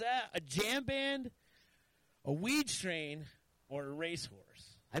Kid. Is that a jam band, a weed strain, or a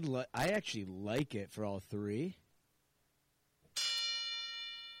racehorse? I actually like it for all three.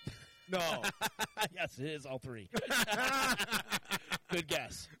 No. Yes, it is all three. Good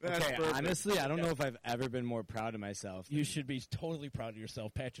guess. That's Okay, perfect. honestly, I don't know if I've ever been more proud of myself. You should be totally proud of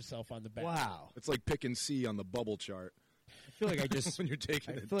yourself. Pat yourself on the back. Wow. It's like picking C on the bubble chart I feel like I just when you're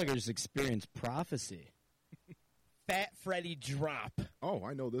taking it. experienced prophecy. Fat Freddy Drop. Oh,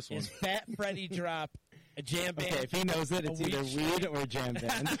 I know this one. Is Fat Freddy Drop a jam band? Okay, if he knows it, it's A either weed weed or a jam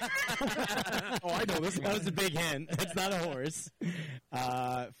band. Oh, I know this That one. was a big hint. It's not a horse.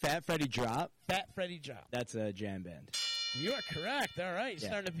 Fat Freddy Drop. Fat Freddy Drop. That's a jam band. You are correct. All right. You're Yeah.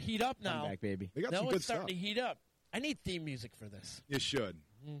 starting to heat up now. Come back, baby. They got Now some it's good starting stuff. to heat up. I need theme music for this. You should.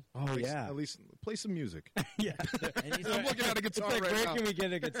 Oh, At least- yeah. At least play some music. Yeah. And he's I'm looking at a guitar Like, right where now. can we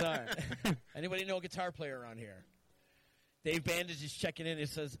get a guitar? Anybody know a guitar player around here? Dave Bandage is checking in. It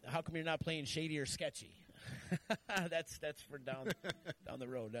says, "How come you're not playing Shady or Sketchy?" that's for down the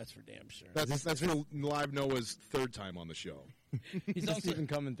road. That's for damn sure. That's for Live Noah's third time on the show. He's Is this also even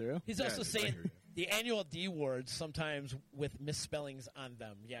coming through? he's Yeah, also I saying hear you. the annual D words sometimes with misspellings on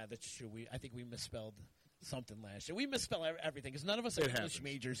them. Yeah, that's true. I think we misspelled something last year. We misspell everything because none of us are It English happens.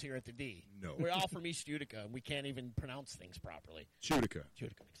 majors here at the D. No. We're all from East Utica, and we can't even pronounce things properly. Chudica.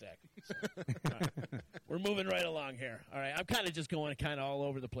 Utica, exactly. So, all right. We're moving right along here. All right, I'm kind of just going kind of all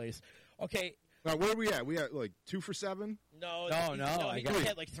over the place. Okay, Now, where are we at? We at like 2 for 7? no, No, I I got got-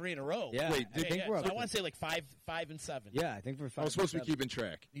 had like 3 in a row. Yeah. Wait, I think we're up. So I want to say like 5 and 7. Yeah, I think we're 5. I was supposed to be 7. keeping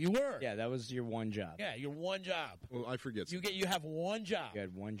track. You were. Yeah, that was your one job. Yeah, your one job. Well, I forget. You have one job. You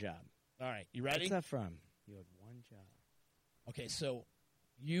had one job. All right, you ready? What's that from? You had one job. Okay, so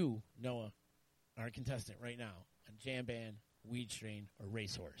you, Noah, are a contestant right now on jam band, weed strain, or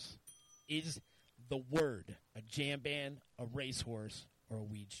racehorse. Is the word a jam band, a racehorse, or a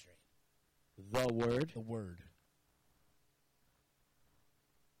weed strain? The word? The word.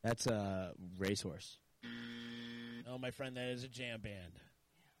 That's a racehorse. No, my friend, that is a jam band.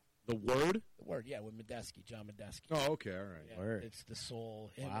 The word? The word, yeah, with Medeski, John Medeski. Oh, okay, all right. Yeah, Word. it's the soul.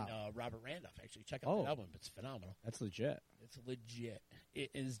 Him Wow. and Robert Randolph, actually. Check out Oh. the album. It's phenomenal. That's legit. It's legit.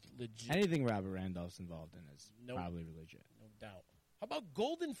 It is legit. Anything Robert Randolph's involved in is Nope. probably legit. No doubt. How about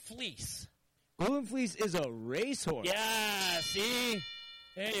Golden Fleece? Golden Fleece is a racehorse. Yeah, see?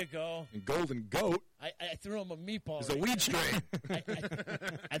 There you go. And Golden Goat I threw him a meatball. is a right weed there.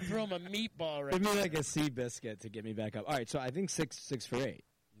 strain. I threw him a meatball right Give me now. like a sea biscuit to get me back up. All right, so I think 6 for 8.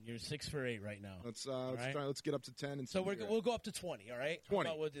 You're 6 for 8 right now. Let's right. try. Let's get up to 10 and So see. we'll go up to 20, all right? 20.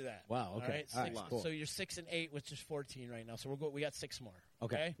 How about we'll do that. Wow, All okay. right, All right, six- cool. So you're 6 and 8, which is 14 right now. So we got 6 more.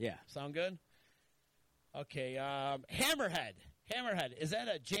 Okay, yeah. Sound good? Okay, Hammerhead. Hammerhead, is that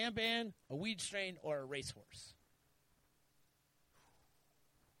a jam band, a weed strain, or a racehorse?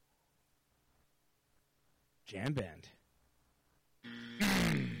 Jam band.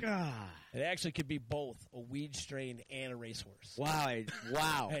 Ah. It actually could be both a weed strain and a racehorse. Wow.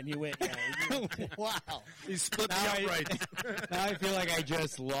 Wow. And you went, Wow. He split the Now upright. Now I feel like I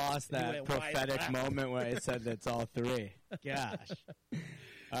just lost that went wide prophetic left. moment where it said it's all 3. Gosh.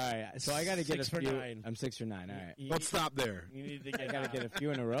 All right, so I got to get 6 a for few. 9. I'm 6 for 9. All right. Let's stop there. You need to I get, got to get a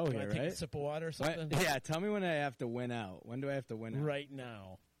few in a row you here, wanna take a right? sip of water or What? something? Yeah, tell me when I have to win out. When do I have to win out? Right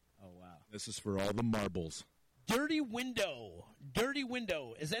now. Oh, wow. This is for all the marbles. Dirty Window. Dirty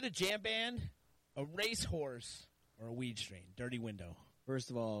Window. Is that a jam band, a racehorse, or a weed strain? Dirty Window. First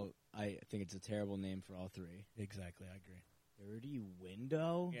of all, I think it's a terrible name for all 3. Exactly, I agree. Dirty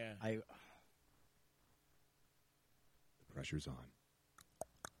Window? Yeah. The Pressure's on.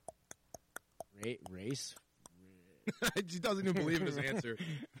 race? He doesn't even believe in his answer.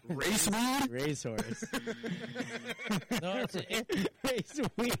 Race weed? Racehorse. No, Race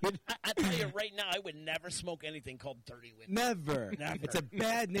weed. I tell you right now, I would never smoke anything called Dirty Window. Never. Never. It's a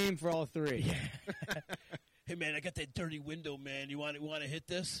bad name for all 3. Hey, man, I got that dirty window, man. You want to hit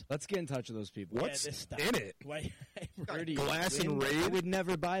this? Let's get in touch with those people. What's this stuff. in it? Why? Dirty glass and window? raid? I would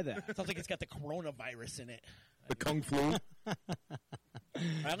never buy that. Sounds like it's got the coronavirus in it. The Kung Flu?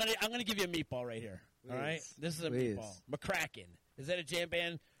 I'm gonna give you a meatball right here. All right, Please. this is a Please. meatball. McCracken. Is that a jam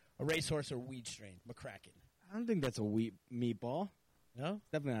band, a racehorse, or weed strain? McCracken. I don't think that's a wheat meatball. No. It's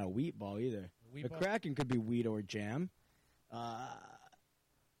definitely not a wheat ball either. Wheat ball? McCracken could be wheat or jam.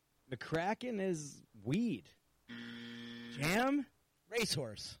 McCracken is weed. Jam?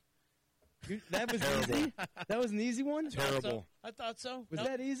 Racehorse. That was easy. That was an easy one. Terrible. I thought so. Was No?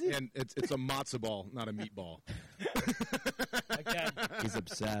 that easy? And it's a matzo ball, not a meatball. Again. He's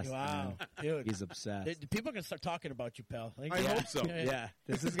obsessed. Wow, man. dude. He's obsessed. People are gonna start talking about you, pal. I hope so. Yeah,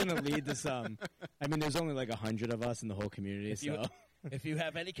 this is going to lead to some. I mean, there's only like 100 of us in the whole community, If you, so if you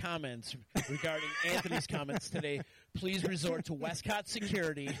have any comments regarding Anthony's comments today, please resort to Westcott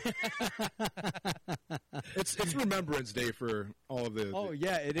Security. It's Remembrance Day for all of the. oh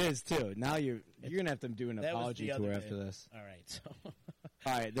yeah, it is too. Now you're going to have to do an That was apology the other tour day. after this. All right, so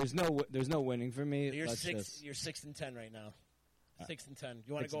All right, there's no winning for me. you're Let's 6 just- You're 6-10 right now. 6-10.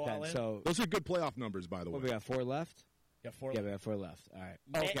 You want to 6 go and all 10. in? So Those are good playoff numbers, by the way. what, we got 4 left? Got 4. Yeah, we got 4 left. All right.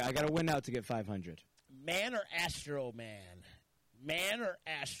 Man- Okay, I got to win now to get 500. Man or Astro Man? Man or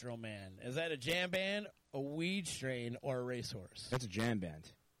Astro Man? Is that a jam band, a weed strain, or a racehorse? That's a jam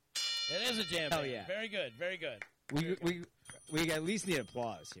band. It is a jam Hell band. yeah. Very good. Very good. We at least need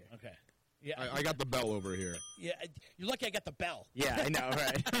applause here. Okay. Yeah. I got the bell over here. Yeah. You're lucky I got the bell. Yeah, I know,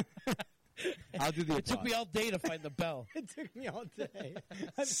 right? I'll do the applause. It took me all day to find the bell. It took me all day.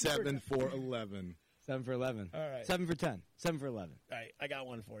 7 for 11. 7 for 11. All right. 7 for 10. 7 for 11. All right. I got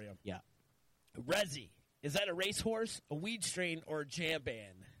one for you. Yeah. Resi. Is that a racehorse, a weed strain, or a jam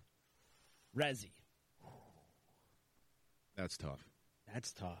band? Resi. That's tough.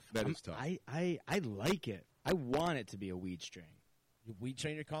 That's tough. That is tough. I like it. I want it to be a weed strain. Weed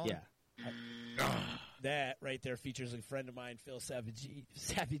strain you're calling? Yeah. That right there features a friend of mine, Phil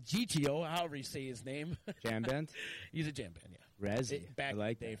Savagiccio, however you say his name. Jam band? He's a jam band, yeah. Resi. Back I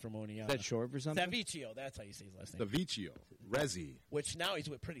like in the day that. from Oneonta. Is that short for something? Saviccio, that's how you say his last The name. Vicio. Resi. Which now he's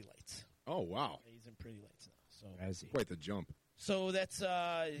with Pretty Lights. Oh, wow. He's in Pretty Lights now. Resi. Quite the jump. So that's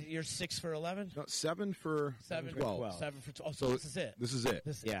you're 6 for 11? No, 7 for 7 12. 12. 7 for 12. So, So this is it. This is it.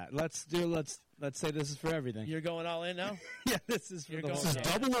 This, Yeah, let's say this is for everything. You're going all in now? Yeah, this is for You're the going whole This is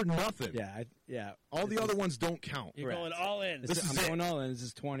Yeah. double or nothing. Yeah, yeah. All the other ones don't count. You're Correct. going all in. This This I'm is it. going all in. This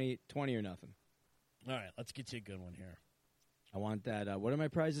is 20 or nothing. All right, let's get you a good one here. I want that. What are my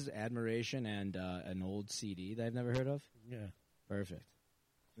prizes? Admiration and an old CD that I've never heard of. Yeah. Perfect.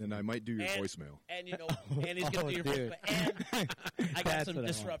 And I might do your And- voicemail. And you know, and he's going to do your dude. first. And I got That's some what I want.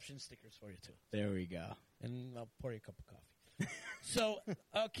 disruption stickers for you, too. There we go. And I'll pour you a cup of coffee. So,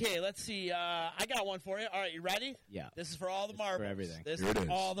 okay, let's see. I got one for you. All right, you ready? Yeah. This is for all the This is for marbles. everything. This Here is it is.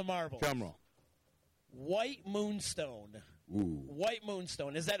 all the marbles. Drum roll. White Moonstone. Ooh. White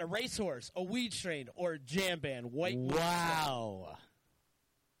Moonstone. Is that a racehorse, a weed strain, or a jam band? White Wow.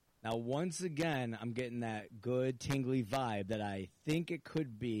 Now, once again, I'm getting that good tingly vibe that I think it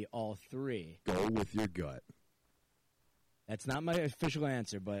could be all 3. Go with your gut. That's not my official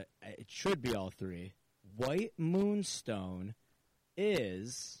answer, but it should be all 3. White Moonstone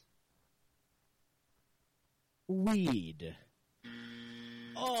is weed.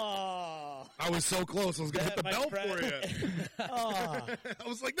 Oh. I was so close. I was going to hit the my bell friend- for you. Oh. I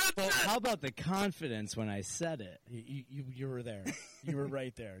was like, that's Well, it. how about the confidence when I said it? You were there. You were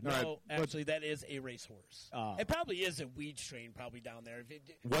right there. No, All right, but- actually, that is a racehorse. Oh. It probably is a weed strain, probably down there. If it,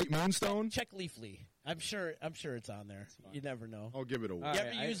 White Moonstone? check Leafly. I'm sure it's on there. You never know. I'll give it a All whirl. You right,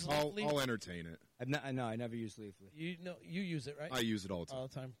 ever I- use I'll Leafly? entertain it. I never use Leafly. You know, you use it, right? I use it all the time. All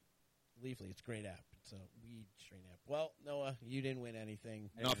the time. Leafly, it's a great app. It's a weed strain app. Well, Noah, you didn't win anything.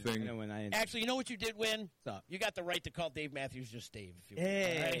 Nothing. I know when I Actually, you know what you did win? What's up? You got the right to call Dave Matthews just Dave. If you want.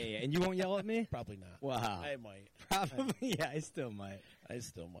 Hey, and you won't yell at me? Probably not. Wow. I might. Probably. Yeah, I still might. I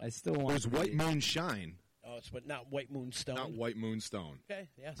still might. I still want. There's to White be- Moonshine, Oh, it's but not White Moonstone. not White Moonstone. Okay,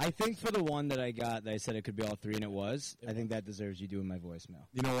 yeah. I think for the one that I got, that I said it could be all 3, and it was. I think that deserves you doing my voicemail.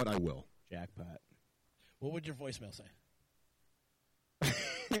 You know what? I will. Jackpot. What would your voicemail say?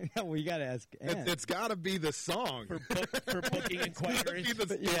 Well, you got to ask. Ann. It's got to be the song. For booking It's gotta be inquiries.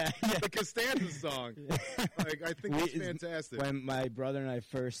 the, Yeah, the Costanza song. Like, I think it's fantastic. When my brother and I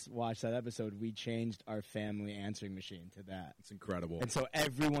first watched that episode, we changed our family answering machine to that. It's incredible. And so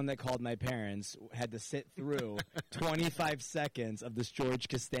everyone that called my parents had to sit through 25 seconds of this George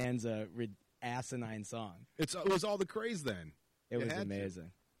Costanza asinine song. It was all the craze then. It You was had to.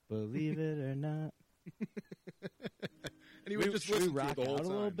 amazing. Believe it or not. And And he would just Should we listen to rock it the whole out time.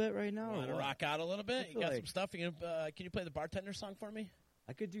 a little bit right now? or Want to what? rock out a little bit? You feel got some like- stuff? Can you play the bartender song for me?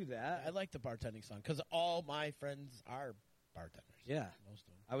 I could do that. I like the bartending song because all my friends are bartenders. Yeah. Most of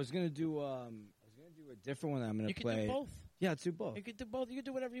them. I was gonna do a different one. That I'm gonna You can play. do both. Yeah, let's do both. You can do both. You can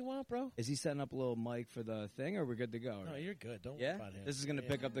do whatever you want, bro. Is he setting up a little mic for the thing, or we're good to go? No, you're good. Don't yeah. worry about him. This is gonna Yeah.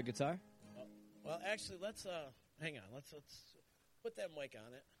 pick up the guitar. Well, actually, let's hang on. Let's put that mic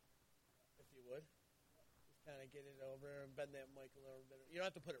on it, if you would. Just kind of get it over and bend that mic a little bit. You don't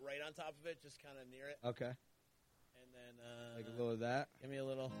have to put it right on top of it. Just kind of near it, Okay. and then Like a little of that. give me a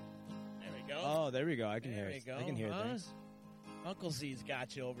little. There we go. Oh, there we go. I can There hear we it. go. I can hear Huh? things. Uncle Z's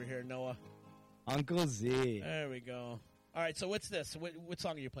got you over here, Noah. Uncle Z. There we go. All right. So what's this? What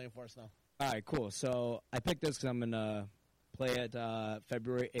song are you playing for us now? All right, cool. So I picked this because I'm going to play it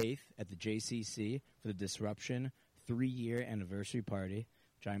February 8th at the JCC for the Disruption 3-year anniversary party,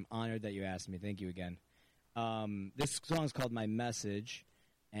 which I'm honored that you asked me. Thank you again. This song is called My Message,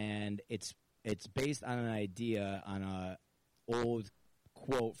 and it's based on an idea on a old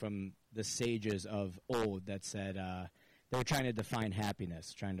quote from the sages of old that said they were trying to define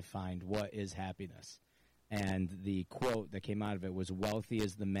happiness, trying to find what is happiness. And the quote that came out of it was, "Wealthy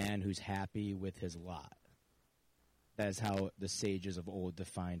is the man who's happy with his lot." That is how the sages of old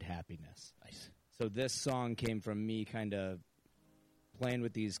defined happiness. Nice. So this song came from me kind of playing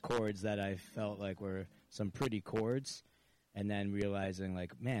with these chords that I felt like were some pretty chords, and then realizing,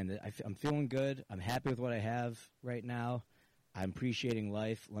 like, man, I'm feeling good. I'm happy with what I have right now. I'm appreciating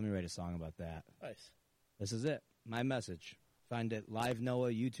life. Let me write a song about that. Nice. This is it. My Message. Find it Live Noah,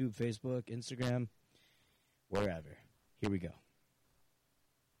 YouTube, Facebook, Instagram, wherever. Here we go.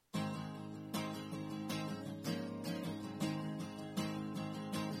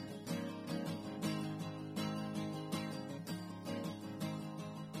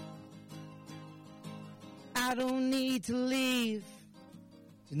 I don't need to leave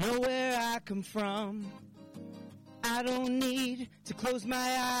to know where I come from. I don't need to close my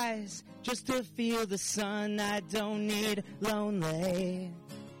eyes just to feel the sun. I don't need lonely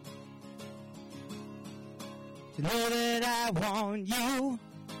to know that I want you.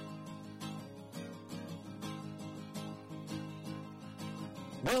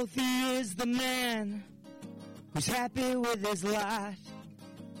 Wealthy is the man who's happy with his lot.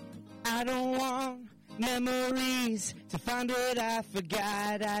 I don't want memories to find what I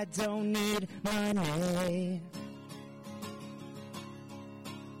forgot. I don't need money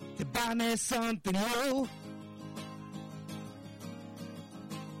to buy me something new.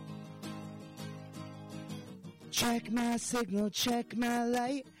 Check my signal, check my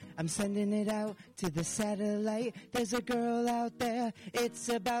light. I'm sending it out to the satellite. There's a girl out there. It's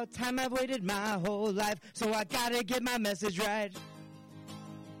about time. I've waited my whole life, so I gotta get my message right.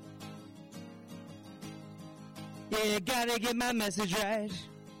 Yeah, gotta get my message right.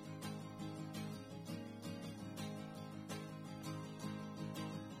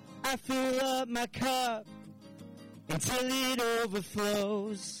 I fill up my cup until it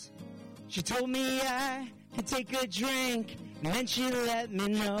overflows. She told me I could take a drink, and then she let me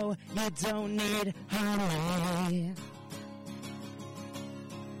know you don't need honey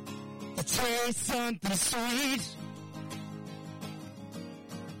to taste something sweet.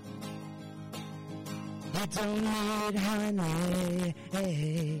 You don't need honey,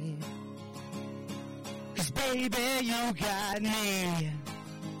 'cause baby, you got me.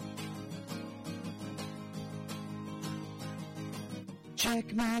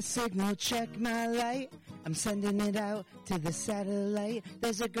 Check my signal, check my light. I'm sending it out to the satellite.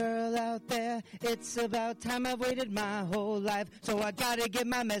 There's a girl out there. It's about time. I've waited my whole life, so I gotta get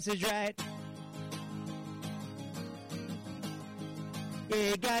my message right.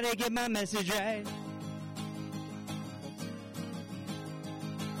 Yeah, gotta get my message right.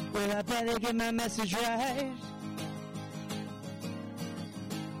 Well, I better get my message right.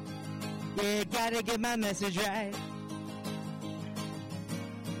 Yeah, gotta get my message right.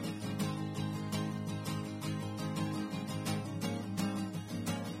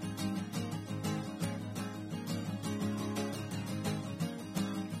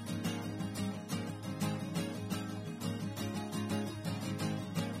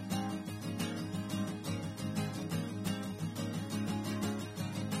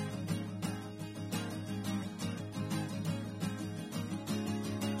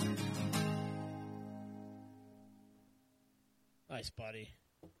 Nice, buddy.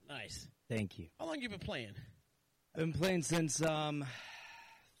 Nice. Thank you. How long you been playing? I've been playing since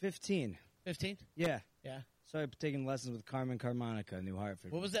 15. 15? Yeah. Yeah. Started taking lessons with Carmen Carmonica in New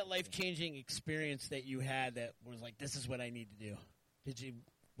Hartford. What was that life-changing experience that you had that was like, this is what I need to do?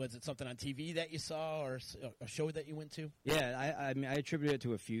 Was it something on TV that you saw or a show that you went to? Yeah, I mean, I attribute it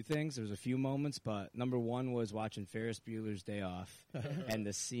to a few things. There was a few moments, but number one was watching Ferris Bueller's Day Off and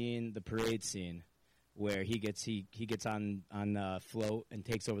the parade scene, where he gets on the float and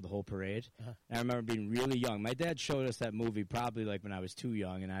takes over the whole parade. And I remember being really young. My dad showed us that movie probably like when I was too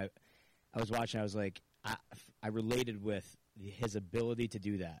young, and I was watching. I was like, I related with his ability to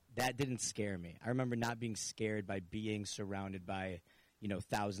do that. That didn't scare me. I remember not being scared by being surrounded by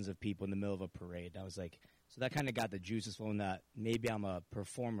thousands of people in the middle of a parade. I was like, so that kind of got the juices flowing that maybe I'm a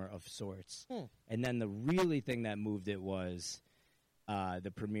performer of sorts. And then the really thing that moved it was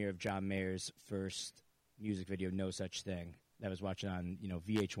the premiere of John Mayer's first music video, No Such Thing, that I was watching on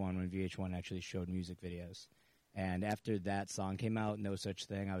VH1 when VH1 actually showed music videos. And after that song came out, No Such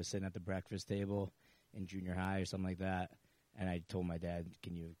Thing, I was sitting at the breakfast table in junior high or something like that, and I told my dad,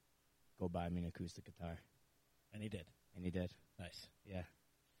 can you go buy me an acoustic guitar? And he did. And he did. Nice. Yeah.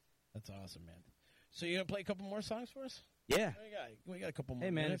 That's awesome, man. So you going to play a couple more songs for us? Yeah. We got a couple more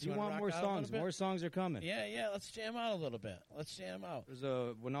Hey, man, minutes. if you want more songs are coming. Yeah, let's jam out a little bit. There's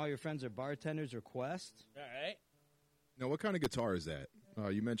a When All Your Friends Are Bartenders request. All right. Now, what kind of guitar is that?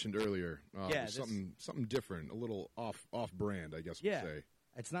 You mentioned earlier something different, a little off-brand, I guess we'd say.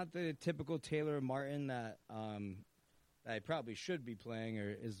 It's not the typical Taylor Martin that I probably should be playing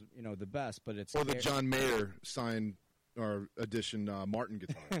or is the best, but it's... Or the John Mayer signed or edition Martin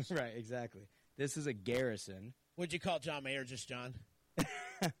guitars. Right, exactly. This is a Garrison. Would you call John Mayer just John?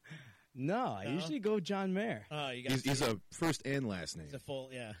 No, I usually go John Mayer. Oh, he's a first and last name. He's a full,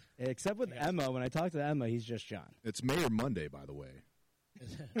 yeah. Except with Emma. When I talk to Emma, he's just John. It's Mayer Monday, by the way.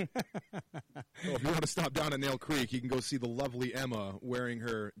 So if you want to stop down at Nail Creek, you can go see the lovely Emma wearing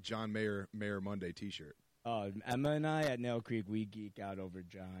her John Mayer Monday T-shirt. Oh, Emma and I at Nail Creek, we geek out over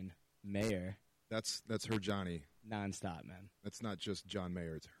John Mayer. That's her Johnny. Nonstop, man. That's not just John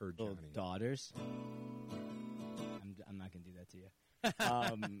Mayer; it's her Johnny. Little daughters. I'm not gonna do that to you.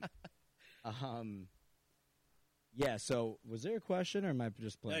 Yeah. So, was there a question, or am I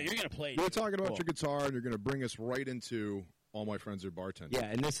just playing? No, you're gonna play. We're talking about your guitar, and you're gonna bring us right into All My Friends Are Bartenders. Yeah,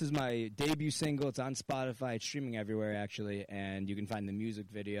 and this is my debut single. It's on Spotify. It's streaming everywhere, actually, and you can find the music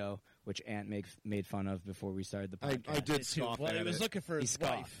video, which Ant made fun of before we started the podcast. I did scoff at it. He was looking for his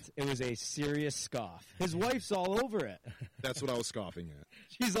wife. It was a serious scoff. His wife's all over it. That's what I was scoffing at.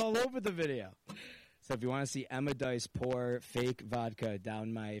 She's all over the video. So if you want to see Emma Dice pour fake vodka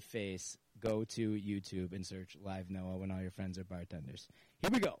down my face, go to YouTube and search Live Noah When All Your Friends Are Bartenders. Here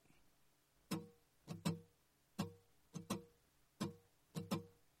we go.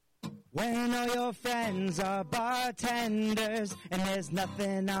 When all your friends are bartenders and there's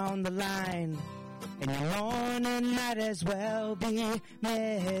nothing on the line, and your morning might as well be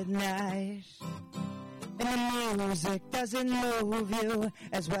midnight, and the music doesn't move you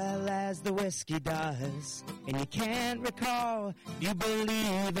as well as the whiskey does, and you can't recall you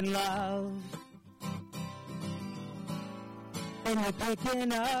believe in love, and you're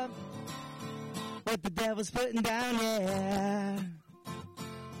picking up what the devil's putting down, yeah.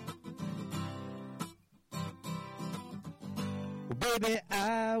 Baby,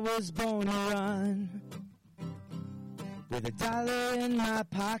 I was born to run with $1 in my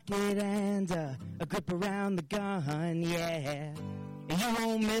pocket and a grip around the gun, yeah. And you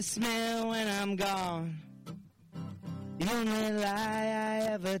won't miss me when I'm gone. The only lie I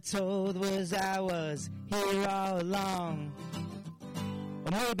ever told was I was here all along.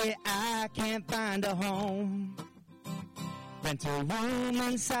 Or maybe I can't find a home. Rent a room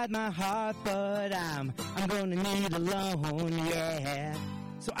inside my heart, but I'm gonna need a loan, yeah.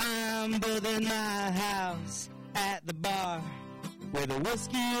 So I'm building my house at the bar, where the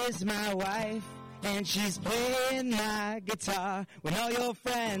whiskey is my wife, and she's playing my guitar. When all your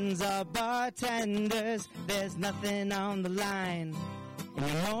friends are bartenders, there's nothing on the line, and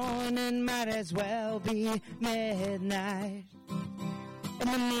your morning might as well be midnight. And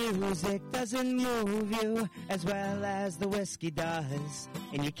the music doesn't move you as well as the whiskey does,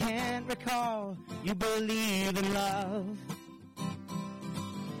 and you can't recall you believe in love.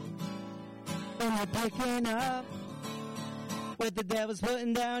 And you're picking up what the devil's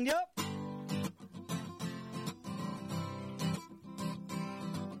putting down, yup.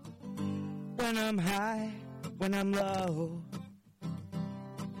 When I'm high, when I'm low,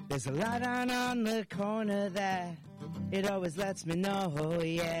 there's a light on the corner that it always lets me know,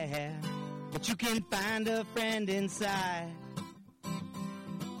 yeah, that you can find a friend inside.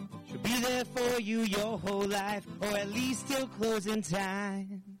 She'll be there for you your whole life, or at least till closing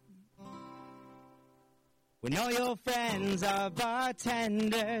time. When all your friends are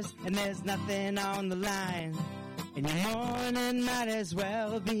bartenders and there's nothing on the line, and your morning might as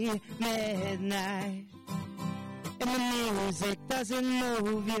well be midnight. And the music doesn't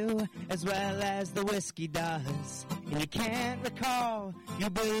move you as well as the whiskey does. And you can't recall you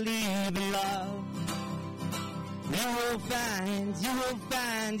believe in love. You will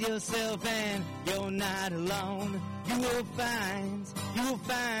find yourself and you're not alone. You will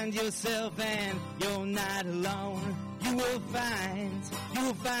find yourself and you're not alone. You will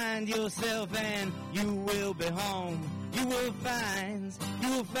find yourself and you will be home. You will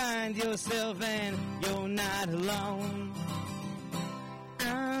find yourself and you're not alone.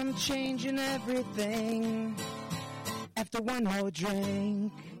 I'm changing everything after one more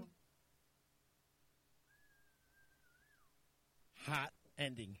drink. Hot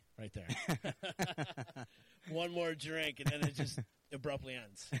ending right there. One more drink, and then it just abruptly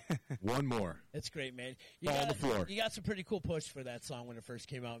ends. One more. It's great, man. Ball on the floor. You got some pretty cool push for that song when it first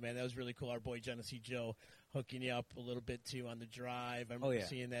came out, man. That was really cool. Our boy Genesee Joe hooking you up a little bit too on the drive. I remember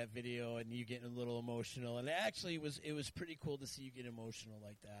seeing that video and you getting a little emotional. And it was pretty cool to see you get emotional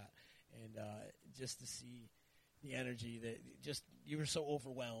like that, and just to see the energy that you were so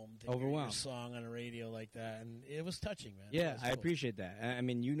overwhelmed. Your song on a radio like that, and it was touching, man. Yeah, I appreciate that. I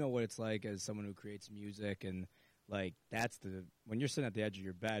mean, you know what it's like as someone who creates music, and like when you're sitting at the edge of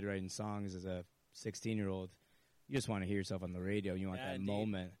your bed writing songs as a 16-year-old, you just want to hear yourself on the radio. You want that indeed.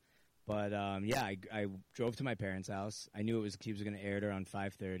 moment. But I drove to my parents' house. I knew he was going to air it around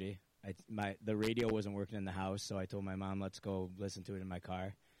 5:30. The radio wasn't working in the house, so I told my mom, let's go listen to it in my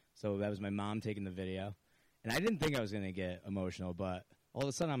car. So that was my mom taking the video. And I didn't think I was going to get emotional, but all of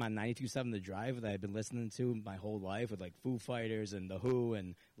a sudden I'm on 92.7 The Drive that I've been listening to my whole life with like Foo Fighters and The Who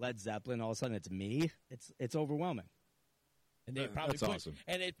and Led Zeppelin. All of a sudden it's me. It's overwhelming. And they probably That's awesome.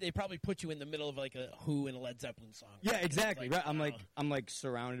 And they probably put you in the middle of like a Who and a Led Zeppelin song. Yeah, exactly. Like, right. I'm like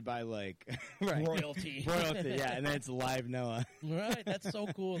surrounded by like right. royalty. Royalty, yeah. And then it's live Noah. Right. That's so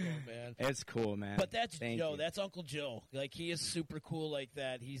cool, though, man. It's cool, man. But that's Thank Joe. you. That's Uncle Joe. Like, he is super cool like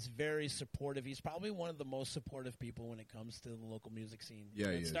that. He's very supportive. He's probably one of the most supportive people when it comes to the local music scene. Yeah,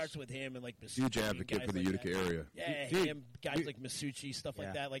 it he starts is. with him and like Masucci. Huge advocate for the guys like Utica that. area. Yeah, Dude, him, guys like Masucci, stuff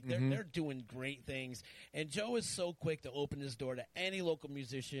like that. Like, Mm-hmm. they're doing great things. And Joe is so quick to open his door to any local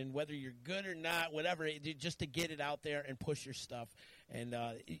musician, whether you're good or not, whatever, just to get it out there and push your stuff. And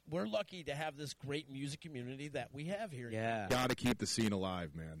we're lucky to have this great music community that we have here. Yeah. Got to keep the scene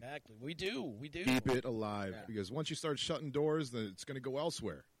alive, man. Exactly. We do. Keep it alive, because once you start shutting doors, then it's going to go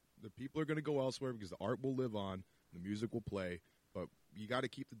elsewhere. The people are going to go elsewhere because the art will live on, the music will play, but you got to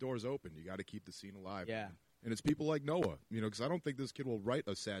keep the doors open. You got to keep the scene alive. Yeah. And it's people like Noah, because I don't think this kid will write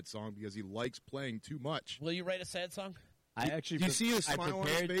a sad song because he likes playing too much. Will you write a sad song? I actually Do you see his smile on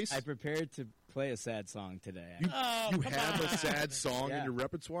his face? I prepared to play a sad song today. You come have on. a sad song in your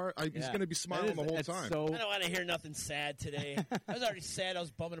repertoire? He's going to be smiling the whole time. I don't want to hear nothing sad today. I was already sad. I was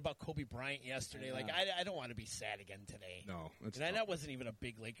bumming about Kobe Bryant yesterday. Like, I don't want to be sad again today. No. And I wasn't even a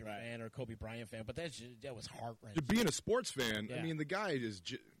big Laker fan or Kobe Bryant fan, but that was heart-wrenching. Being a sports fan, Yeah. I mean, the guy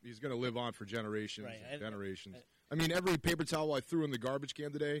he's going to live on for generations and Right. generations. I mean, every paper towel I threw in the garbage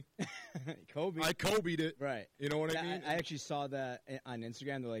can today, Kobe. I Kobe'd it. Right. You know what I mean? I actually saw that on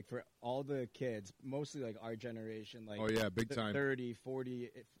Instagram. They're like, for all the kids, mostly like our generation, like Oh, yeah, big time. 30, 40,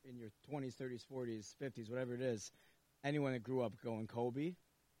 in your 20s, 30s, 40s, 50s, whatever it is, anyone that grew up going Kobe,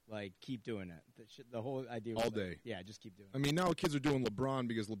 like, keep doing it. The whole idea was All like, day. yeah, just keep doing I it. mean, now kids are doing LeBron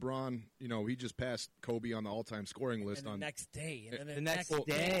because LeBron, he just passed Kobe on the all-time scoring list. And the next day. And then The next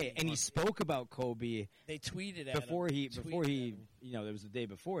day, and he spoke about Kobe They tweeted at before him. he, Tweeted at him. there was the day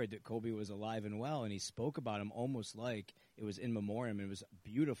before that Kobe was alive and well, and he spoke about him almost like it was in memoriam. And it was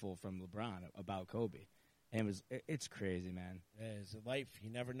beautiful from LeBron about Kobe, and it's crazy, man. Yeah, it's a life.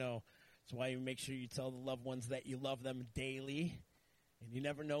 You never know. That's why you make sure you tell the loved ones that you love them daily. And you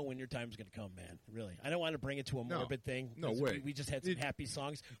never know when your time's going to come, man. Really. I don't want to bring it to a morbid thing. No 'cause way. We just had some happy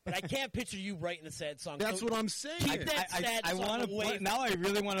songs. But I can't picture you writing a sad song. That's So what I'm saying. keep that sad I song want to away. play. Now I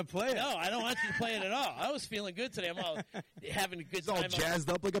really want to play it. No, I don't want you to play it at all. I was feeling good today. I'm all having a good He's all time. jazzed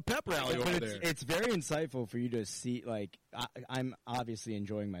up like a pep rally But over there. it's very insightful for you to see. Like, I'm obviously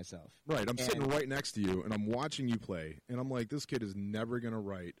enjoying myself. Right, I'm sitting right next to you, and I'm watching you play, and I'm like, this kid is never going to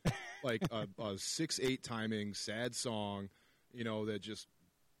write like a 6/8 timing, sad song, that just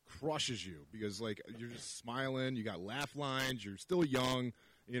crushes you because, like, you're just smiling, you got laugh lines, you're still young,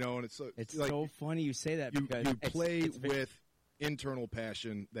 and it's like so funny you say that you because play it's very- with internal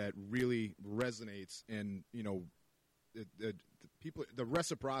passion that really resonates, and the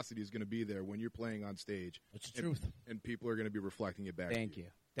reciprocity is going to be there when you're playing on stage. It's the truth. And people are going to be reflecting it back. Thank to you.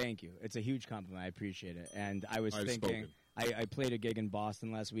 Thank you. It's a huge compliment. I appreciate it. And I was I've thinking, spoken. I played a gig in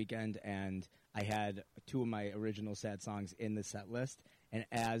Boston last weekend, and I had 2 of my original sad songs in the set list. And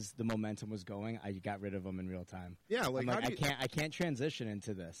as the momentum was going, I got rid of them in real time. Yeah, like, I'm like I can't transition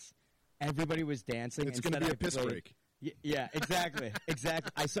into this. Everybody was dancing. It's going to be a piss break. Yeah, exactly,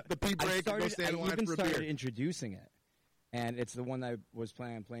 exactly. The pee break. I even for a started beer. introducing it, and it's the one I was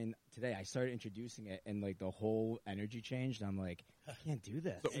planning on playing today. I started introducing it, and like the whole energy changed. I'm like, I can't do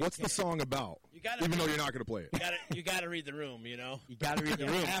this. So what's the song about? Even though you're not going to play it. You gotta read the room, you know? You got to read the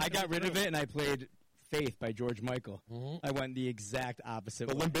room. I got rid of it, and I played Faith by George Michael. Mm-hmm. I went the exact opposite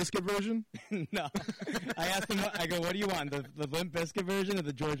The way. Limp Bizkit version? No. I asked him, I go, what do you want, the Limp Bizkit version or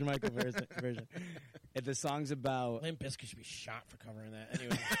the George Michael version? And the song's about... Limp Bizkit should be shot for covering that.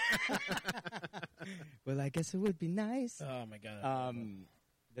 Anyway. Well, I guess it would be nice. Oh, my God.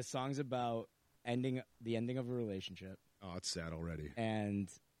 The song's about the ending of a relationship. Oh, it's sad already. And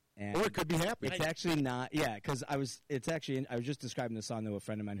Or it could be happy. it's actually not, yeah, because I was just describing the song to a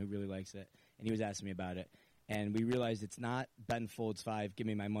friend of mine who really likes it, and he was asking me about it. And we realized it's not Ben Folds 5, give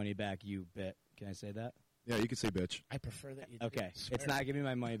me my money back, you bit. Can I say that? Yeah, you can say bitch. I prefer that you do. Okay. Swear. It's not give me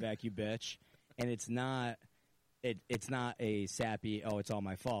my money back, you bitch. And it's not a sappy, oh, it's all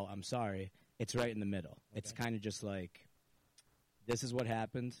my fault, I'm sorry. It's right in the middle. Okay. It's kind of just like, this is what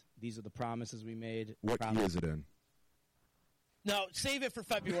happened. These are the promises we made. What key is it in? No, save it for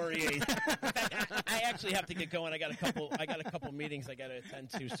February 8th. I actually have to get going. I got a couple meetings I got to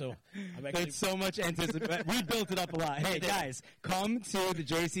attend to, so I'm actually There's so much anticipation. We built it up a lot. Hey guys, come to the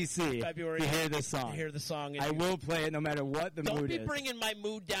JCC February to hear this song. To hear the song. I will play it no matter what the Don't mood be is. bringing my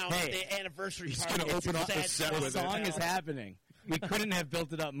mood down at the anniversary He's party. gonna open up the Sad set The with it. song is happening. We couldn't have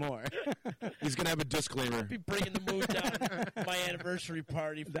built it up more. He's going to have a disclaimer. Be bringing the mood down at my anniversary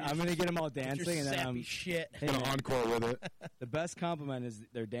party. I'm going to get them all dancing, and then sappy shit. Hey, Going to man, encore with it. the best compliment is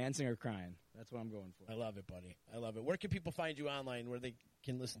they're dancing or crying. That's what I'm going for. I love it, buddy. I love it. Where can people find you online where they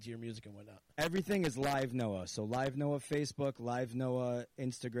can listen to your music and whatnot? Everything is Live Noah. So Live Noah Facebook, Live Noah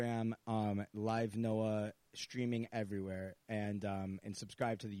Instagram, Live Noah streaming everywhere, and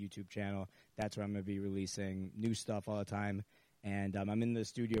subscribe to the YouTube channel. That's where I'm going to be releasing new stuff all the time. And I'm in the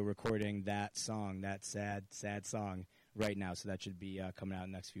studio recording that song, that sad, sad song right now. So that should be coming out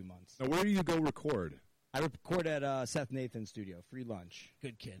in the next few months. Now, where do you go record? I record at Seth Nathan's studio, free lunch.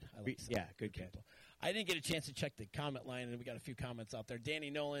 Good kid. I like Seth. Yeah, good kid. People. I didn't get a chance to check the comment line, and we got a few comments out there.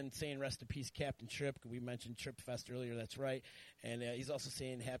 Danny Nolan saying rest in peace, Captain Tripp. We mentioned Tripp Fest earlier. That's right. And he's also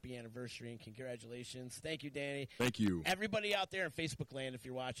saying happy anniversary and congratulations. Thank you, Danny. Thank you. Everybody out there in Facebook land, if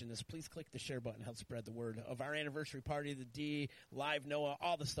you're watching this, please click the share button. Help spread the word of our anniversary party, the D, Live Noah,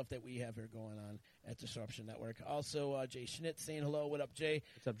 all the stuff that we have here going on at Disruption Network. Also, Jay Schnitt saying hello. What up, Jay?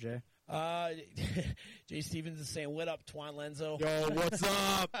 What's up, Jay? Jay Stevens is saying, what up, Twan Lenzo? Yo, what's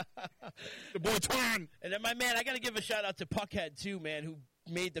up? The boy Twan. And then my man, I got to give a shout out to Puckhead too, man, who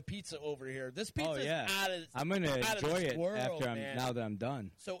made the pizza over here. This pizza is out of I'm gonna enjoy it world, after man. now that I'm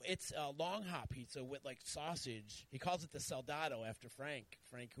done. So it's a long hot pizza with like sausage. He calls it the Soldado after Frank.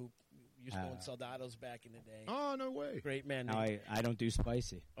 Frank, who used to own Soldados back in the day. Oh, no way. Great man. Now I don't do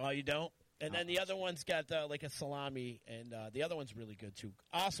spicy. Oh, you don't? And then the other one's got like a salami, and the other one's really good too.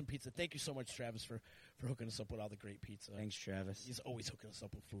 Awesome pizza. Thank you so much, Travis, for hooking us up with all the great pizza. Thanks, Travis. He's always hooking us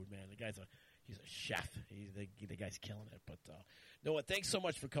up with food, man. The guy's he's a chef. The guy's killing it. But Noah, thanks so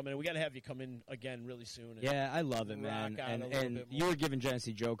much for coming in. We got to have you come in again really soon. Yeah, I love it, man. rock out a little And bit you more. were giving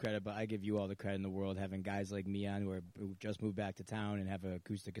Genesee Joe credit, but I give you all the credit in the world having guys like me on who just moved back to town and have an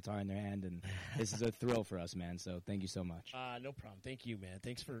acoustic guitar in their hand, and this is a thrill for us, man. So thank you so much. No problem. Thank you, man.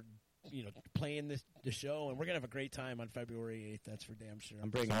 Thanks for playing the show, and we're gonna have a great time on February 8th. That's for damn sure.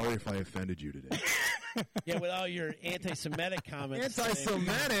 I'm bringing Sorry if I offended you today. Yeah, with all your anti-Semitic comments.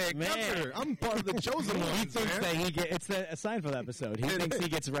 Anti-Semitic. Man. Never. I'm part of the chosen He ones, thinks man. that it's a Seinfeld episode. He thinks he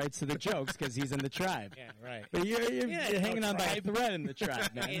gets rights to the jokes because he's in the tribe. Yeah, right. But you're Yeah, hanging no on by a tribe. thread in the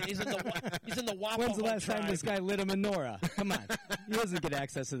tribe, man. He's in the Wapaho When's the last tribe. time this guy lit a menorah? Come on. He doesn't get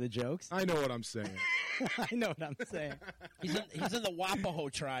access to the jokes. I know what I'm saying. I know what I'm saying. He's in the Wapaho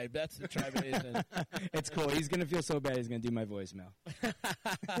tribe. That's the tribe it is in. It's cool. He's going to feel so bad he's going to do my voicemail.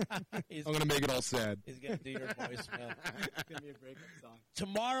 He's I'm going to make it all sad. going to do your voicemail. It's going to be a breakup song.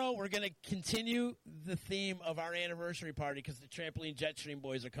 Tomorrow, we're going to continue the theme of our anniversary party because the Trampoline Jetstream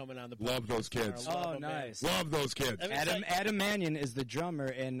boys are coming on the Love those kids. Love Oh, them, man. nice. Love those kids. Let me tell you- Adam Mannion is the drummer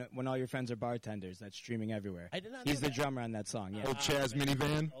in When All Your Friends Are Bartenders. That's streaming everywhere. I did not He's know the that. drummer on that song, yeah. Old Chaz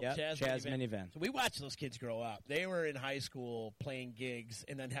minivan. Old Yep, Chaz Minivan. So we watched those kids grow up. They were in high school playing gigs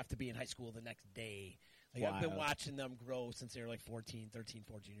and then have to be in high school the next day. Like, I've been Wild. watching them grow since they were like 13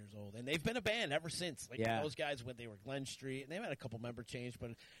 years old. And they've been a band ever since. Like, Yeah. those guys, when they were Glen Street, and they've had a couple member change,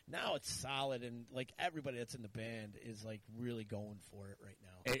 but now it's solid. And, like, everybody that's in the band is, like, really going for it right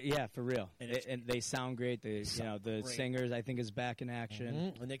now. Yeah, for real. And And, it's- they sound great. The Sound the great. singers I think is back in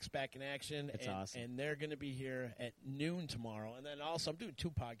action. The Nick's back in action. It's and, awesome. And they're going to be here at noon tomorrow. And then also, I'm doing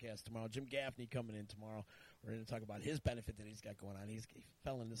 2 podcasts tomorrow. Jim Gaffney coming in tomorrow. We're going to talk about his benefit that he's got going on. He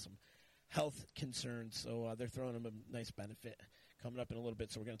fell into some health concerns, so they're throwing him a nice benefit coming up in a little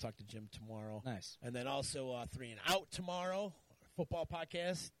bit. So we're going to talk to Jim tomorrow. Nice. And then also 3 and Out tomorrow, football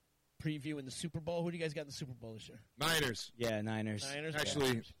podcast, previewing the Super Bowl. Who do you guys got in the Super Bowl this year? Niners. Yeah, Niners. Niners?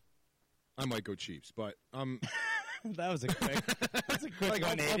 Actually, I might go Chiefs, but That was a quick. That's a quick like I'll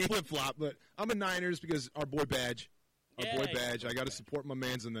 180. flip flop. But I'm a Niners because our boy Badge, Yeah, I got to support my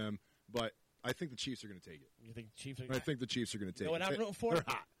mans in them. But I think the Chiefs are going to take it. You think the Chiefs are I think the Chiefs are going to take You know what it. I'm rooting for? They're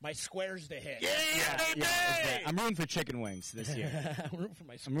hot. My squares to hit. Yeah, I'm rooting for chicken wings this year. I'm rooting for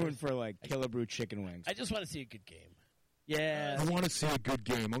my I'm squares. rooting for like Killabrew chicken wings. I just want to see a good game. Yeah, I want to see a good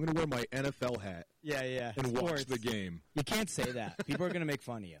game. I'm going to wear my NFL hat yeah. and watch Sports. the game. You can't say that. People are going to make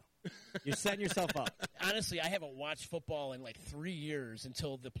fun of you. You're setting yourself up. Honestly, I haven't watched football in like 3 years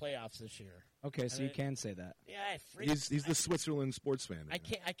until the playoffs this year. Okay, so you can say that. Yeah, He's the Switzerland sports fan. I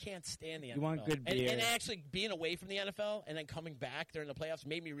can't stand the NFL. You want good And beer. actually being away from the NFL and then coming back during the playoffs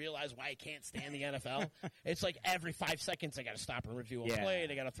made me realize why I can't stand the NFL. It's like every 5 seconds I got to stop and review a Yeah. play.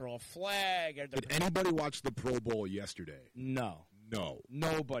 They got to throw a flag. Did anybody watch the Pro Bowl yesterday? No. No.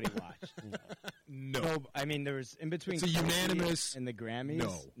 Nobody watched. No. I mean, there was in between It's a unanimous and the Grammys.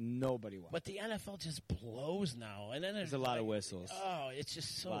 no. Nobody watched. But the NFL just blows now, and then There's a lot of whistles. Oh, it's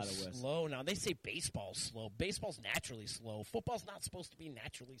just so A lot of whistles. slow now. They say baseball's slow. Baseball's naturally slow. Football's not supposed to be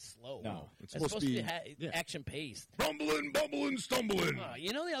naturally slow. No. It's supposed to be action paced. Bumbling, bumbling, stumbling.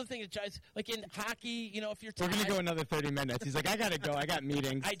 You know the other thing that drives, like in hockey, you know, if you're We're tied, gonna go another 30 minutes. He's like, I gotta go. I got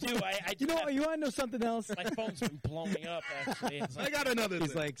meetings. I do. I You know, you want to know something else? my phone's been blowing up. Actually, it's I like, got another He's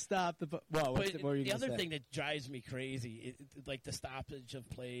thing. like, stop the. Well, what's but what were you the gonna other say? thing that drives me crazy, like the stoppage of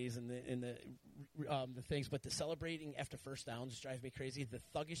plays and the things, but the celebrating after first downs drives me crazy. The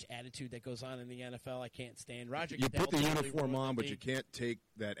thuggish attitude that goes on in the NFL, I can't stand. Roger you Goodell put the totally uniform ruined on, the but you league. can't take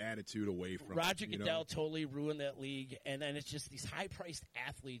that attitude away from Roger it, you Goodell know? totally ruined that league, and then it's just these high-priced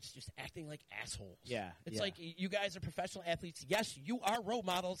athletes just acting like assholes. Yeah, it's yeah. like you guys are professional athletes. Yes, you are role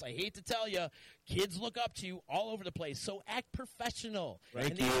models. I hate to tell you, kids look up to you all over the place. So act professional.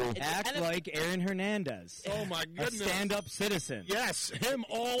 Thank And you. and Act NFL like Aaron Hernandez. Oh, my A goodness. stand-up citizen. Yes, him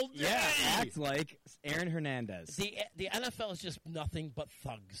all day. Yeah, act like Aaron Hernandez. The NFL is just nothing but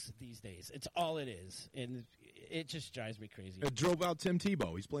thugs these days. It's all it is, and it just drives me crazy. It drove out Tim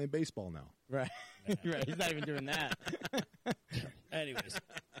Tebow. He's playing baseball now. Right, right. He's not even doing that. Anyways,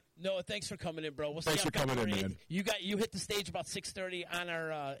 Noah, thanks for coming in, bro. We'll Thanks see for coming in, man. You hit the stage about 6:30 on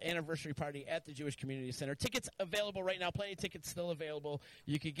our anniversary party at the Jewish Community Center. Tickets available right now. Plenty of tickets still available.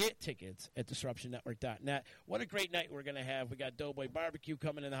 You can get tickets at DisruptionNetwork.net. What a great night we're going to have. We got Doughboy Barbecue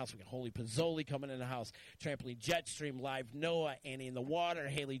coming in the house. We got Holy Pozzoli coming in the house. Trampoline Jetstream Live. Noah, Annie in the Water.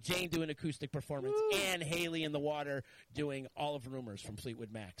 Haley Jane doing acoustic performance. And Haley in the Water doing All of Rumors from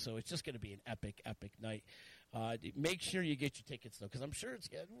Fleetwood Mac. So it's just going to be an epic, epic night. Make sure you get your tickets though, because I'm sure it's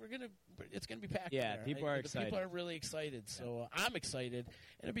gonna be packed. Yeah, there. people are excited. People are really excited. So I'm excited,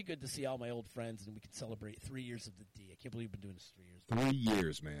 and it'll be good to see all my old friends, and we can celebrate 3 years of the D. I can't believe we've been doing this 3 years. 3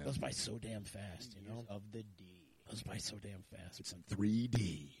 years, man. It goes by so damn fast, you know. Of the D. It goes by so damn fast. It's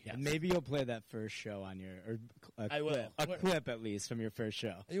 3D. Yes. And maybe you'll play that first show on your, or I will. a What- clip at least from your first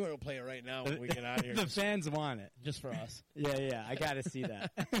show. You want to play it right now when we get out of here, The fans want it. just for us. Yeah, I got to see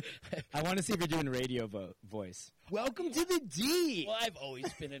that. I want to see if you're doing radio voice. Welcome to the D. Well, I've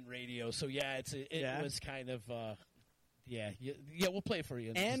always been in radio, so yeah, it Yeah? was kind of. Yeah, we'll play it for you.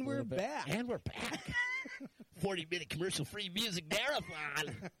 in just And a we're little bit. back. And we're back. 40-minute commercial-free music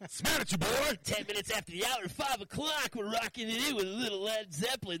marathon. Smack at you, boy. 10 minutes after the hour, 5 o'clock, we're rocking it in with a little Led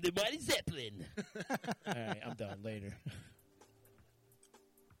Zeppelin, the Mighty Zeppelin. All right, I'm done. Later.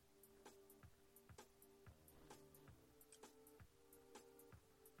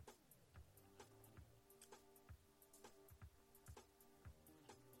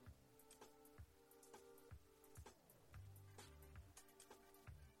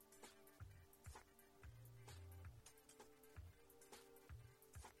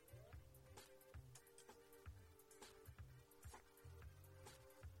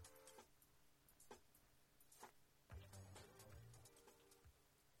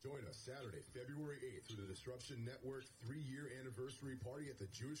 Join us Saturday, February 8th for the Disruption Network 3-year anniversary party at the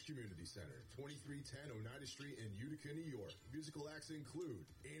Jewish Community Center, 2310 Oneida Street in Utica, New York. Musical acts include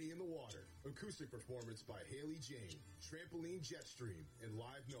Annie in the Water, acoustic performance by Haley Jane, Trampoline Jetstream, and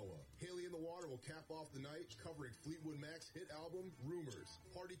Live Noah. Haley in the Water will cap off the night covering Fleetwood Mac's hit album, Rumors.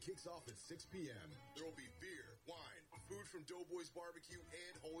 Party kicks off at 6 p.m. There will be beer, wine, food from Doughboys Barbecue,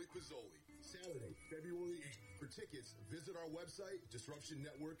 and Holy Pizzoli. Saturday, February 8th. For tickets, visit our website,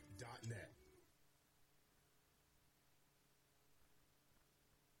 disruptionnetwork.net.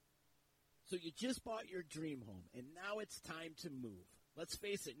 So you just bought your dream home, and now it's time to move. Let's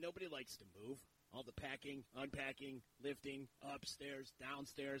face it, nobody likes to move. All the packing, unpacking, lifting, upstairs,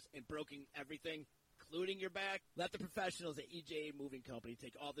 downstairs, and broking everything, including your back. Let the professionals at EJA Moving Company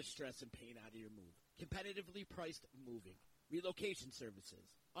take all the stress and pain out of your move. Competitively priced moving, relocation services,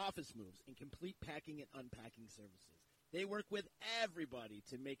 office moves, and complete packing and unpacking services. They work with everybody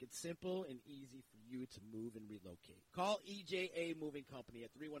to make it simple and easy for you to move and relocate. Call EJA Moving Company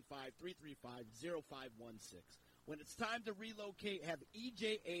at 315-335-0516. When it's time to relocate, have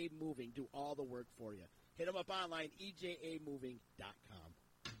EJA Moving do all the work for you. Hit them up online, ejamoving.com.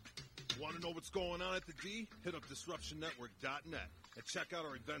 Want to know what's going on at the D? Hit up DisruptionNetwork.net and check out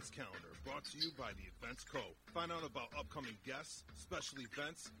our events calendar, brought to you by the Events Co. Find out about upcoming guests, special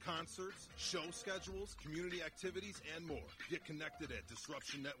events, concerts, show schedules, community activities, and more. Get connected at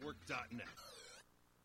DisruptionNetwork.net.